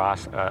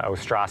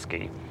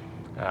Ostrowski.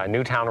 A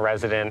Newtown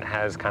resident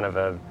has kind of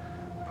a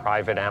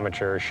private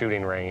amateur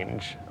shooting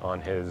range on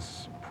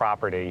his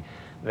property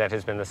that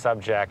has been the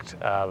subject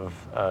of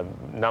a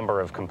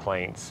number of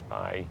complaints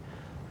by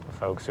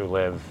folks who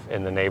live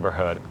in the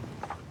neighborhood.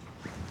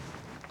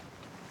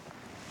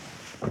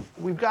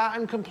 We've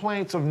gotten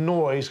complaints of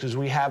noise because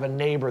we have a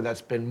neighbor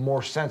that's been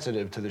more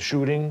sensitive to the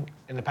shooting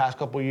in the past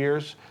couple of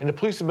years. And the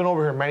police have been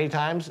over here many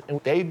times,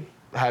 and they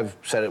have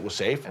said it was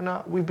safe, and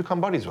we've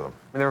become buddies with them.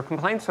 There were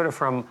complaints sort of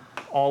from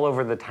all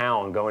over the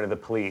town going to the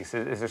police.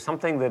 Is there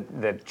something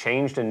that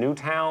changed in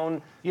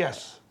Newtown?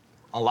 Yes.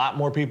 A lot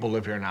more people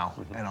live here now,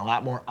 and a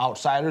lot more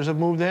outsiders have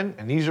moved in.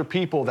 And these are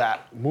people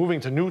that moving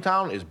to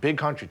Newtown is big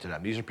country to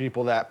them. These are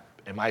people that,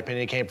 in my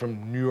opinion, came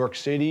from New York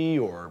City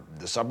or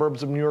the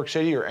suburbs of New York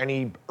City or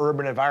any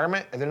urban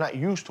environment, and they're not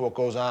used to what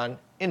goes on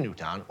in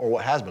Newtown or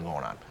what has been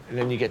going on. And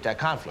then you get that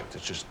conflict.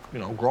 It's just,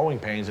 growing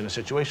pains in a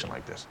situation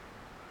like this.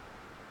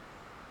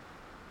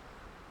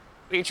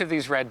 Each of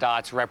these red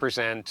dots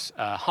represent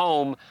a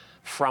home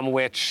from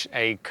which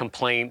a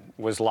complaint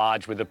was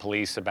lodged with the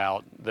police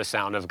about the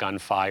sound of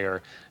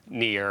gunfire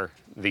near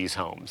these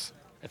homes.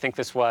 I think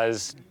this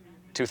was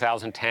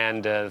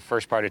 2010 to the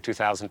first part of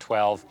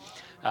 2012.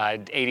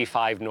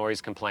 85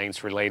 noise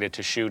complaints related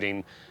to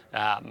shooting,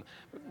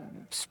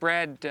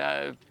 spread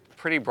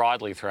pretty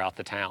broadly throughout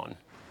the town.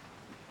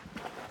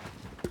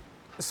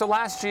 So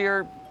last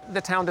year,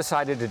 the town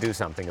decided to do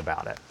something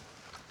about it.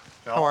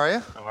 How are you?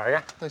 How are you?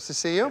 Nice to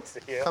see you. Nice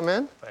to see you. Come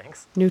in.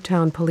 Thanks.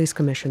 Newtown Police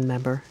Commission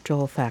member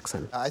Joel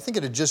Faxon. I think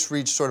it had just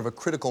reached sort of a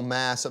critical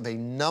mass of a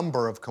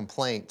number of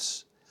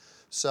complaints.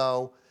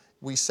 So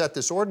we set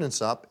this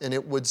ordinance up, and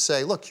it would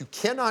say, look, you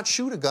cannot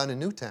shoot a gun in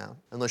Newtown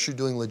unless you're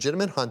doing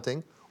legitimate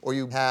hunting or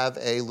you have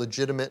a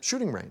legitimate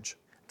shooting range.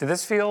 Did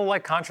this feel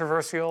like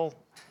controversial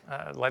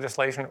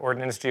legislation,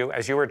 ordinance to you?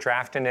 As you were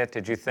drafting it,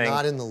 did you think?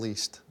 Not in the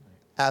least.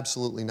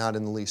 Absolutely not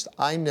in the least.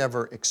 I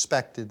never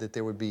expected that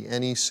there would be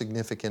any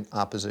significant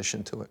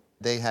opposition to it.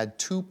 They had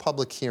 2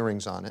 public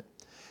hearings on it,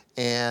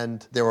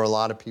 and there were a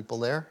lot of people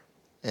there,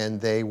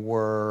 and they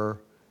were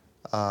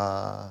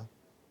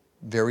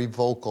very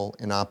vocal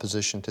in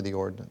opposition to the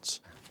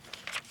ordinance.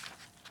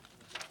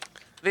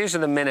 These are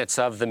the minutes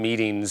of the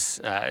meetings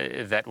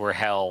that were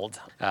held.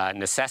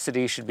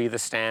 Necessity should be the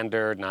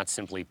standard, not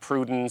simply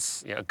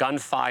prudence.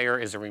 Gunfire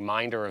is a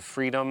reminder of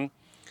freedom.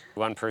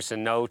 One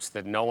person notes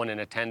that no one in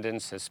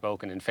attendance has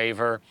spoken in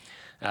favor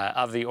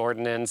of the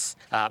ordinance.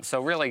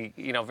 So really,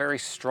 very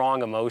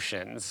strong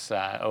emotions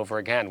over,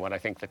 again, what I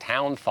think the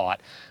town thought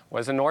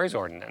was a noise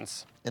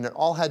ordinance. And it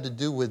all had to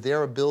do with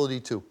their ability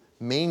to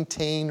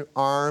maintain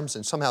arms,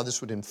 and somehow this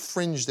would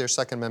infringe their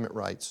Second Amendment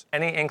rights.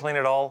 Any inkling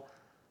at all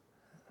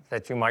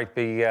that you might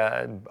be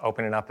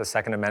opening up a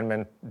Second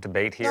Amendment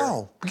debate here?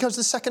 No, because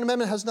the Second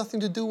Amendment has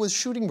nothing to do with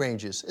shooting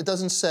ranges. It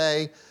doesn't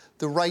say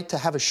the right to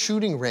have a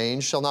shooting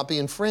range shall not be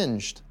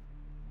infringed.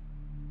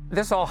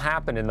 This all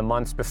happened in the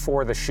months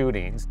before the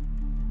shootings,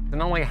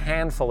 and only a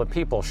handful of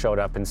people showed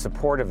up in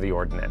support of the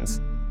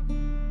ordinance.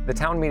 The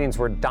town meetings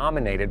were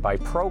dominated by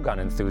pro-gun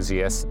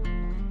enthusiasts,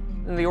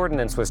 and the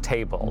ordinance was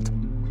tabled.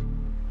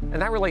 And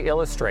that really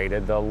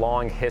illustrated the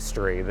long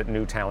history that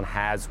Newtown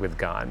has with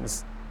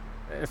guns.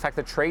 In fact,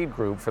 the trade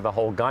group for the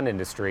whole gun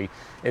industry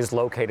is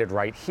located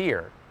right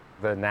here,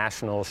 the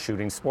National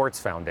Shooting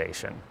Sports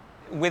Foundation.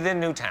 Within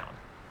Newtown,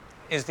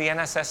 is the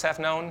NSSF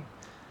known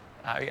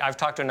I've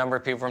talked to a number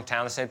of people from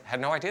town that said, had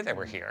no idea they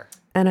were here.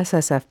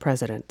 NSSF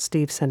President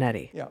Steve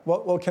Sinetti. Yeah,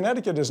 well,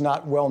 Connecticut is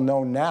not well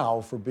known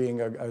now for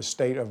being a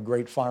state of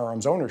great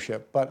firearms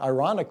ownership, but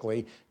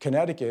ironically,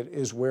 Connecticut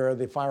is where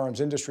the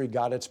firearms industry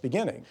got its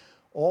beginning.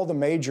 All the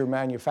major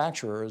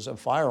manufacturers of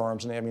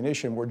firearms and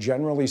ammunition were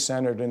generally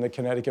centered in the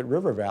Connecticut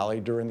River Valley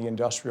during the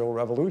Industrial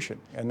Revolution,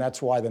 and that's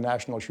why the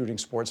National Shooting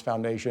Sports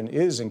Foundation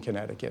is in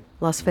Connecticut.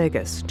 Las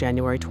Vegas,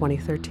 January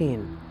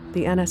 2013,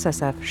 the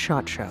NSSF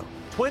SHOT Show.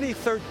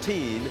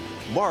 2013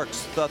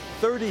 marks the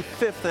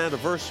 35th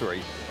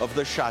anniversary of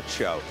the SHOT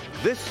Show.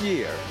 This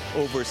year,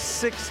 over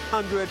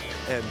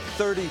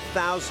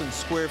 630,000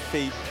 square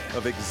feet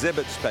of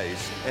exhibit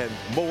space and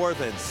more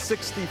than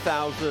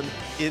 60,000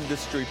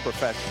 industry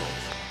professionals.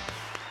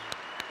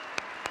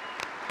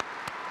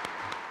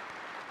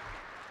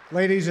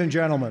 Ladies and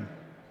gentlemen,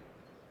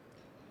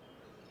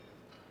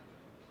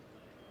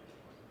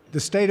 the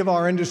state of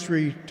our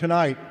industry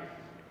tonight,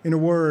 in a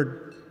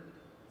word,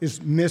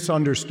 is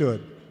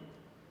misunderstood.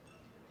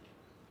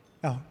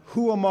 Now,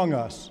 who among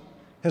us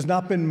has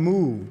not been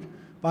moved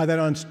by that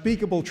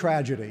unspeakable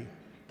tragedy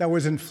that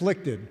was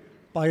inflicted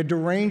by a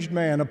deranged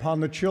man upon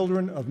the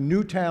children of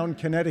Newtown,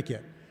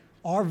 Connecticut,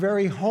 our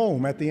very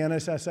home at the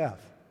NSSF?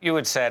 You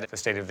had said the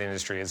state of the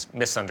industry is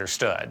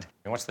misunderstood.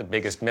 And what's the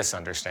biggest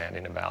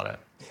misunderstanding about it?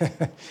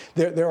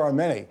 There are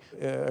many.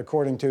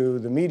 According to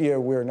the media,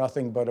 we're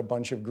nothing but a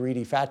bunch of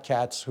greedy fat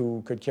cats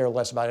who could care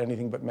less about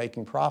anything but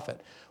making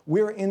profit.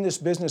 We're in this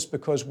business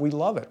because we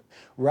love it.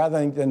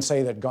 Rather than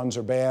say that guns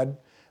are bad,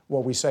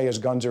 what we say is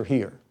guns are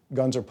here.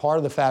 Guns are part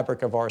of the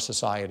fabric of our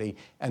society,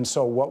 and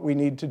so what we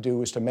need to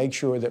do is to make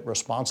sure that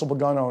responsible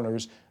gun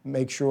owners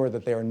make sure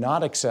that they are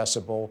not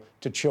accessible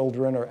to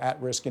children or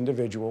at-risk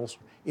individuals.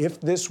 If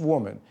this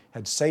woman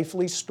had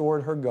safely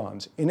stored her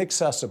guns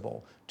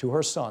inaccessible to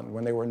her son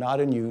when they were not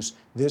in use,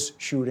 this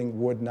shooting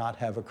would not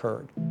have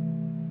occurred.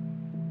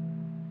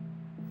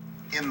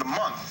 In the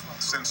month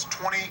since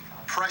 20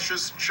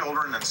 precious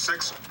children and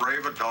 6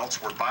 brave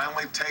adults were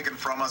violently taken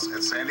from us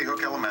at Sandy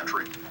Hook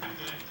Elementary,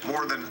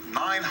 more than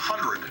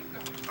 900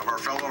 of our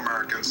fellow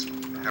Americans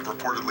have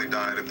reportedly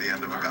died at the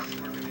end of a gun.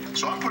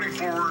 So I'm putting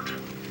forward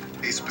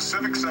a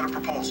specific set of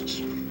proposals.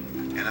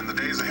 And in the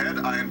days ahead,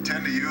 I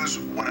intend to use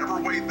whatever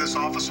weight this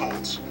office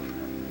holds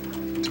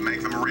to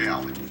make them a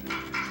reality.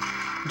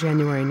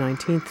 January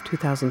 19th,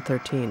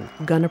 2013,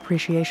 Gun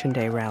Appreciation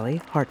Day rally,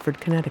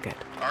 Hartford, Connecticut.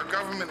 Our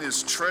government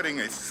is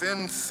treading a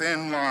thin,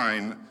 thin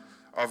line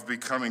of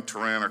becoming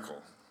tyrannical.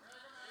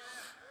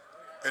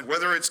 And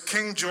whether it's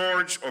King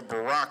George or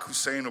Barack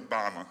Hussein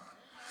Obama,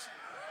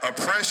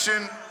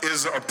 oppression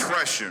is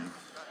oppression.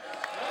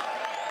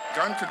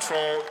 Gun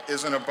control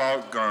isn't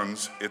about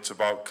guns, it's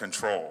about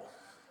control.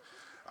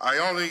 I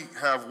only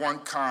have one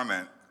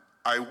comment.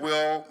 I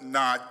will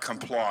not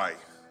comply.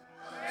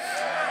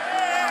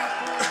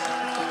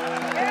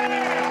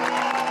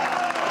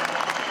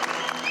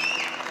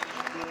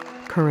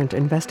 Current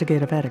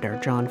investigative editor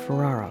John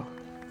Ferraro.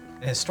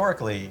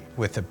 Historically,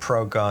 with the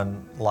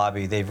pro-gun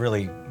lobby, they've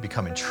really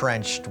become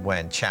entrenched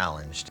when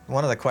challenged.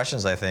 One of the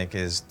questions, I think,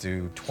 is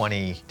do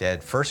 20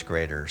 dead first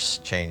graders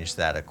change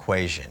that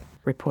equation?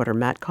 Reporter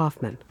Matt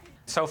Kaufman.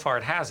 So far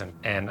it hasn't,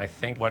 and I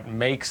think what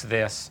makes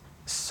this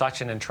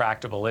such an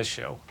intractable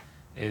issue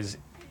is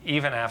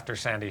even after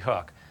Sandy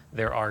Hook,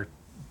 there are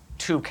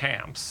 2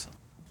 camps.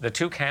 The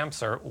 2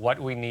 camps are what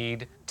we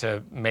need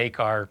to make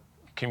our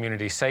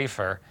community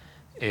safer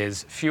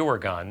is fewer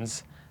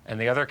guns, and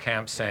the other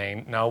camp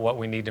saying, no, what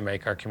we need to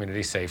make our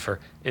community safer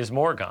is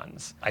more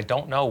guns. I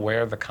don't know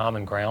where the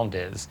common ground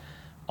is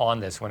on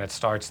this when it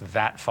starts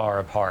that far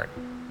apart.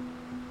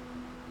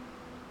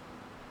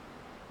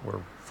 We're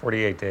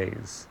 48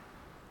 days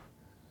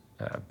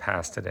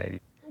past today.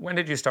 When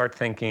did you start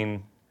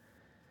thinking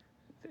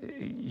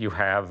you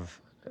have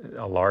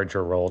a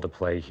larger role to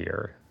play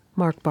here?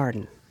 Mark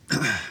Barden.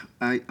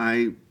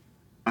 I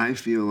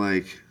feel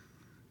like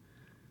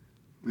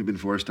we've been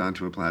forced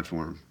onto a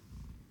platform.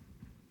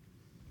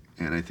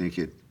 And I think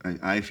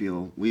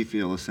we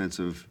feel a sense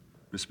of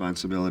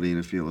responsibility and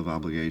a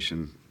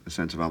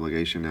sense of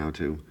obligation now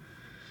to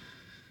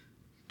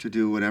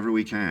do whatever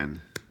we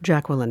can.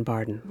 Jacqueline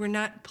Barden. We're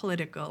not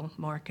political,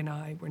 Mark and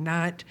I. We're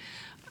not,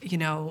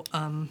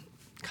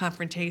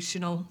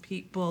 confrontational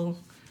people.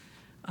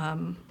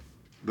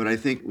 But I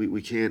think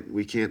we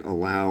can't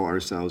allow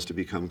ourselves to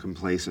become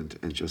complacent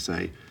and just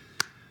say,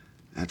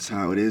 that's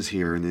how it is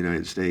here in the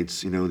United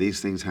States. These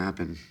things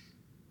happen.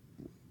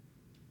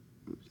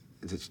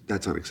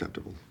 That's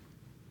unacceptable.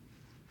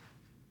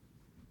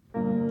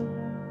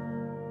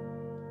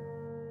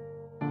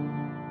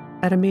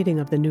 At a meeting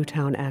of the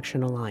Newtown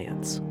Action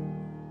Alliance.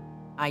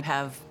 I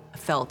have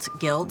felt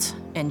guilt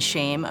and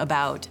shame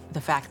about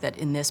the fact that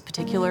in this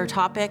particular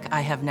topic,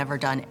 I have never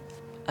done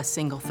a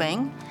single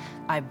thing.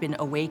 I've been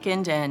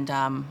awakened, and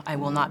I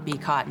will not be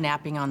caught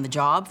napping on the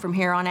job from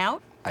here on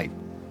out. I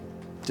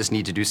just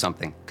need to do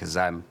something, because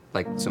I'm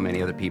like so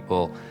many other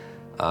people.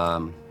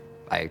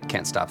 I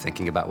can't stop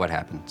thinking about what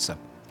happened, so.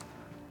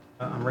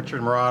 I'm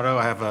Richard Morado.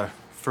 I have a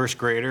first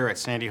grader at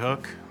Sandy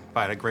Hook,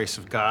 By the grace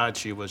of God,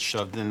 she was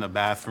shoved in the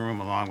bathroom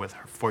along with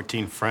her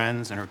 14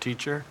 friends and her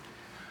teacher.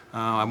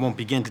 I won't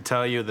begin to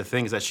tell you the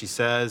things that she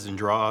says and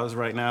draws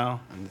right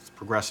now, and it's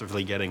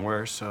progressively getting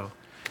worse, so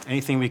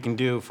anything we can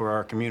do for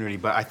our community.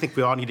 But I think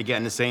we all need to get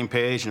on the same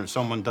page, and if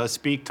someone does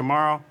speak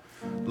tomorrow,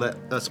 let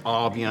us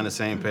all be on the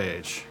same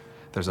page.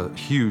 There's a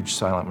huge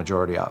silent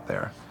majority out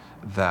there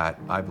that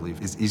I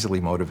believe is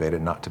easily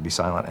motivated not to be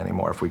silent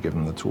anymore if we give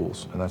them the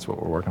tools, and that's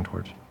what we're working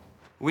towards.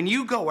 When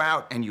you go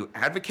out and you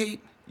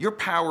advocate, your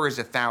power is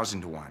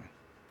 1,000 to 1,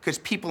 because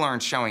people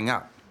aren't showing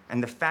up.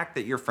 And the fact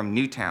that you're from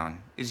Newtown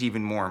is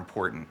even more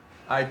important.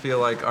 I feel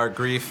like our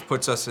grief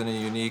puts us in a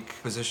unique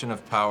position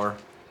of power,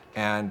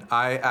 and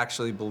I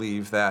actually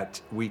believe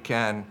that we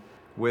can,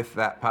 with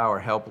that power,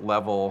 help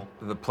level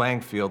the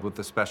playing field with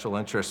the special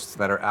interests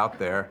that are out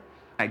there.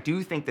 I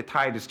do think the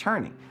tide is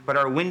turning, but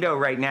our window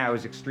right now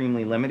is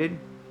extremely limited.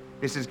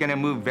 This is going to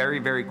move very,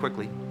 very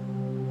quickly.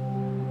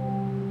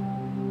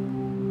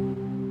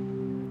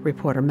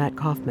 Reporter Matt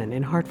Kaufman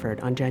in Hartford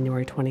on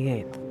January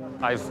 28th.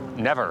 I've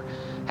never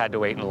had to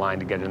wait in line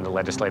to get in the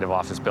legislative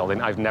office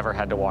building. I've never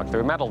had to walk through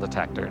a metal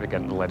detector to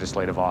get in the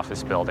legislative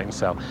office building.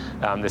 So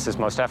this is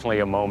most definitely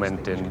a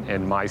moment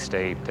in my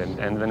state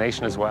and the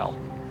nation as well.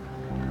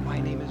 My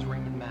name is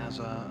Raymond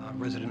Mazza, a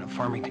resident of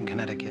Farmington,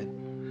 Connecticut.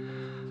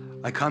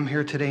 I come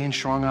here today in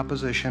strong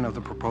opposition of the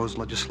proposed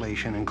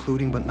legislation,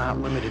 including but not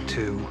limited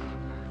to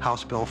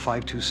House Bill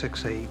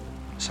 5268,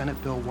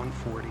 Senate Bill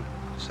 140,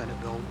 Senate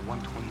Bill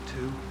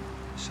 122,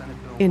 Senate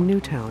Bill In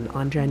Newtown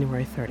on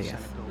January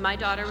 30th. My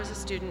daughter was a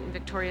student in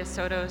Victoria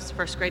Soto's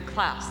first grade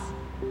class.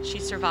 She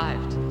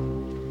survived.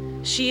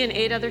 She and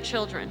 8 other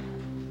children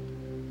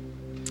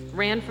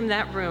ran from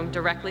that room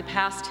directly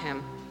past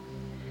him,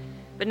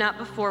 but not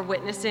before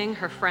witnessing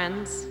her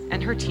friends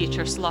and her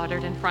teacher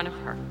slaughtered in front of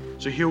her.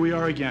 So here we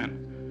are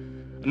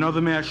again,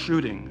 another mass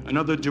shooting,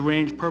 another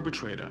deranged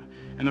perpetrator,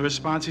 and the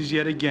response is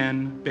yet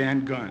again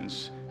ban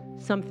guns.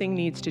 Something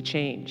needs to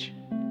change.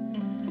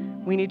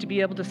 We need to be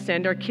able to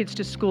send our kids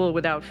to school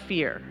without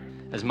fear.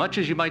 As much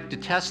as you might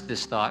detest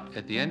this thought,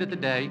 at the end of the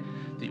day,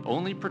 the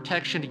only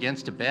protection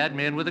against a bad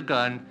man with a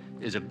gun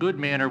is a good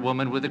man or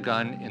woman with a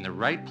gun in the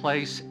right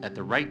place at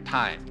the right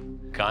time.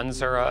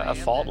 Guns are a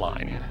fault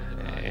line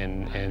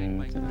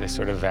in this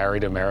sort of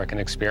varied American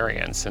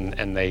experience,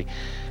 and they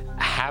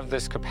have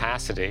this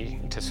capacity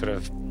to sort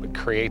of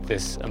create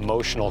this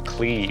emotional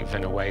cleave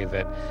in a way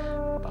that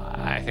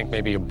I think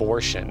maybe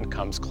abortion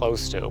comes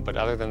close to, but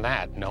other than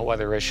that, no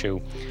other issue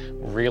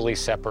really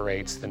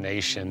separates the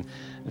nation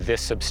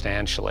this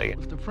substantially.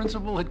 If the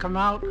principal had come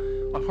out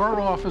of her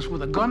office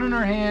with a gun in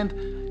her hand,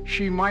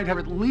 she might have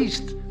at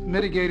least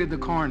mitigated the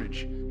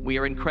carnage. We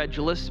are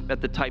incredulous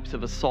at the types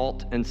of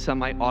assault and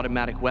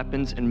semi-automatic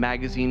weapons and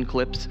magazine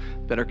clips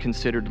that are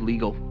considered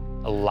legal.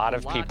 A lot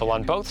of people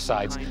on both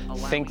sides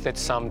think that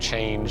some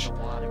change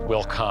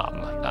will come,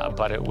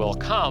 but it will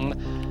come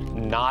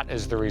not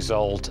as the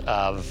result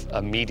of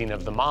a meeting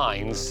of the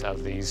minds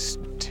of these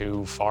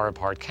two far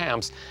apart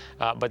camps,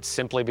 but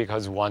simply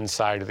because one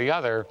side or the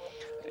other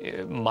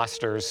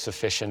musters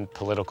sufficient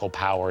political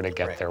power to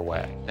get their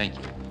way. Thank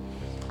you.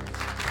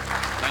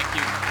 Thank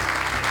you.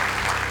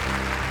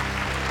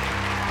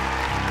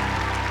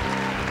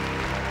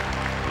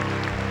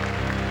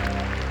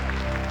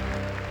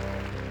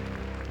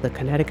 The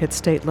Connecticut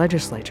State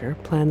Legislature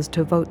plans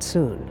to vote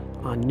soon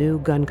on new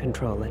gun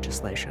control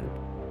legislation.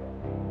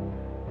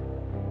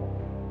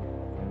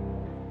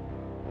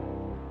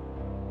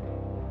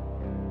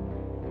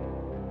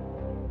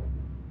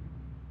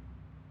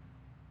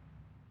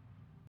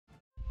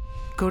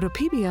 Go to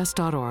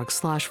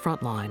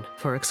pbs.org/frontline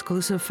for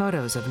exclusive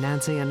photos of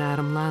Nancy and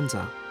Adam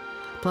Lanza,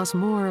 plus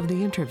more of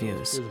the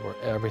interviews. These were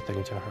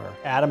everything to her.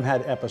 Adam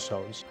had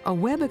episodes. A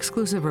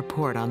web-exclusive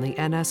report on the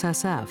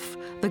NSSF,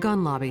 the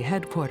gun lobby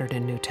headquartered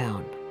in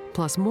Newtown,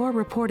 plus more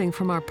reporting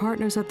from our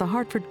partners at the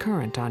Hartford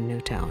Courant on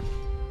Newtown.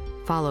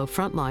 Follow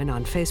Frontline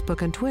on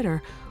Facebook and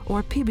Twitter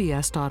or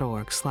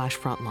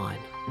pbs.org/frontline.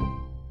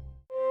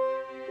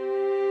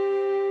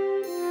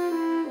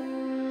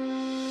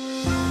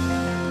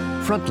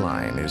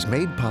 Frontline is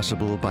made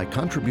possible by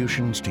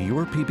contributions to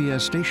your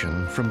PBS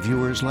station from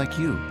viewers like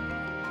you.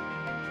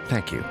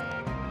 Thank you.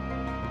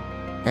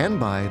 And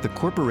by the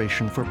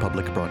Corporation for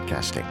Public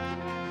Broadcasting.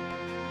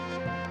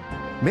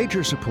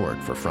 Major support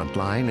for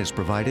Frontline is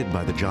provided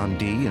by the John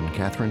D. and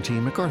Catherine T.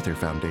 MacArthur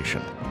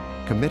Foundation,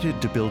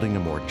 committed to building a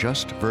more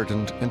just,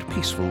 verdant, and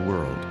peaceful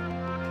world.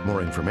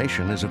 More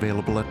information is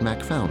available at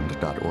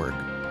macfound.org.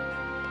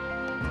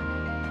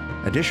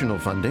 Additional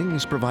funding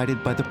is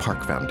provided by the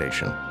Park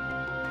Foundation,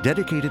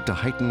 dedicated to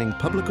heightening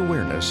public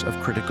awareness of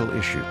critical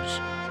issues.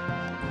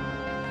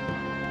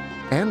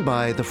 And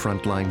by the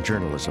Frontline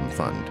Journalism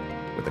Fund,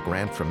 with a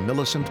grant from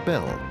Millicent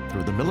Bell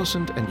through the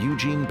Millicent and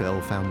Eugene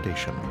Bell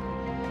Foundation.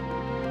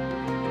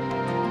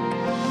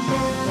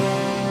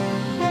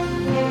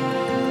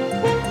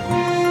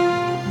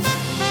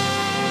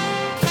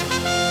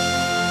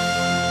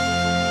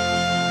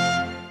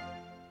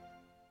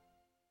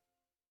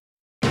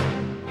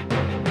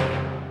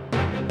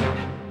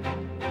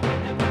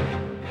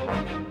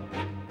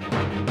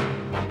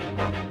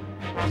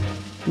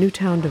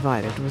 Newtown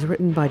Divided was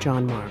written by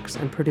John Marks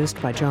and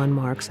produced by John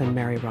Marks and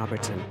Mary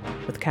Robertson,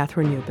 with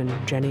Catherine Ubin,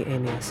 Jenny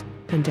Amias,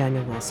 and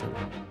Daniel Wilson.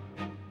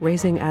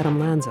 Raising Adam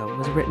Lanza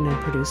was written and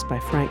produced by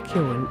Frank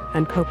Kewen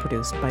and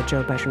co-produced by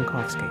Joe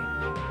Beshenkowski.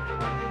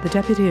 The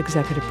deputy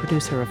executive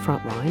producer of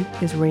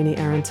Frontline is Rainey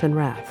Aronson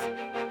Rath.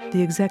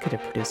 The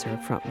executive producer of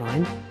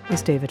Frontline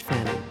is David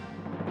Fanning.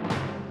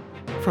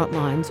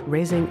 Frontline's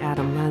Raising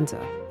Adam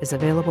Lanza is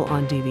available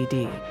on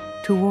DVD.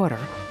 To order,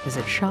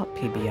 visit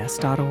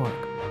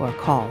shoppbs.org or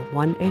call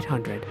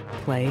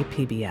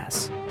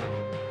 1-800-PLAY-PBS.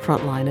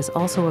 Frontline is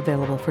also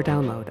available for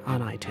download on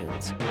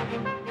iTunes.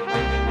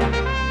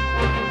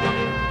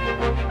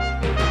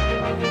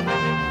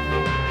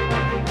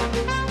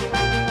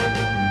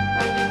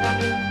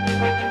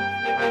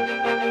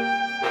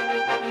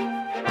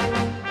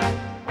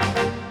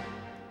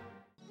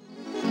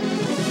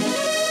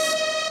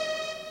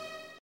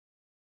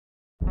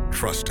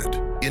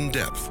 Trusted,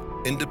 in-depth,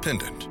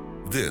 independent.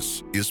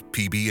 This is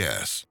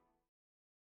PBS.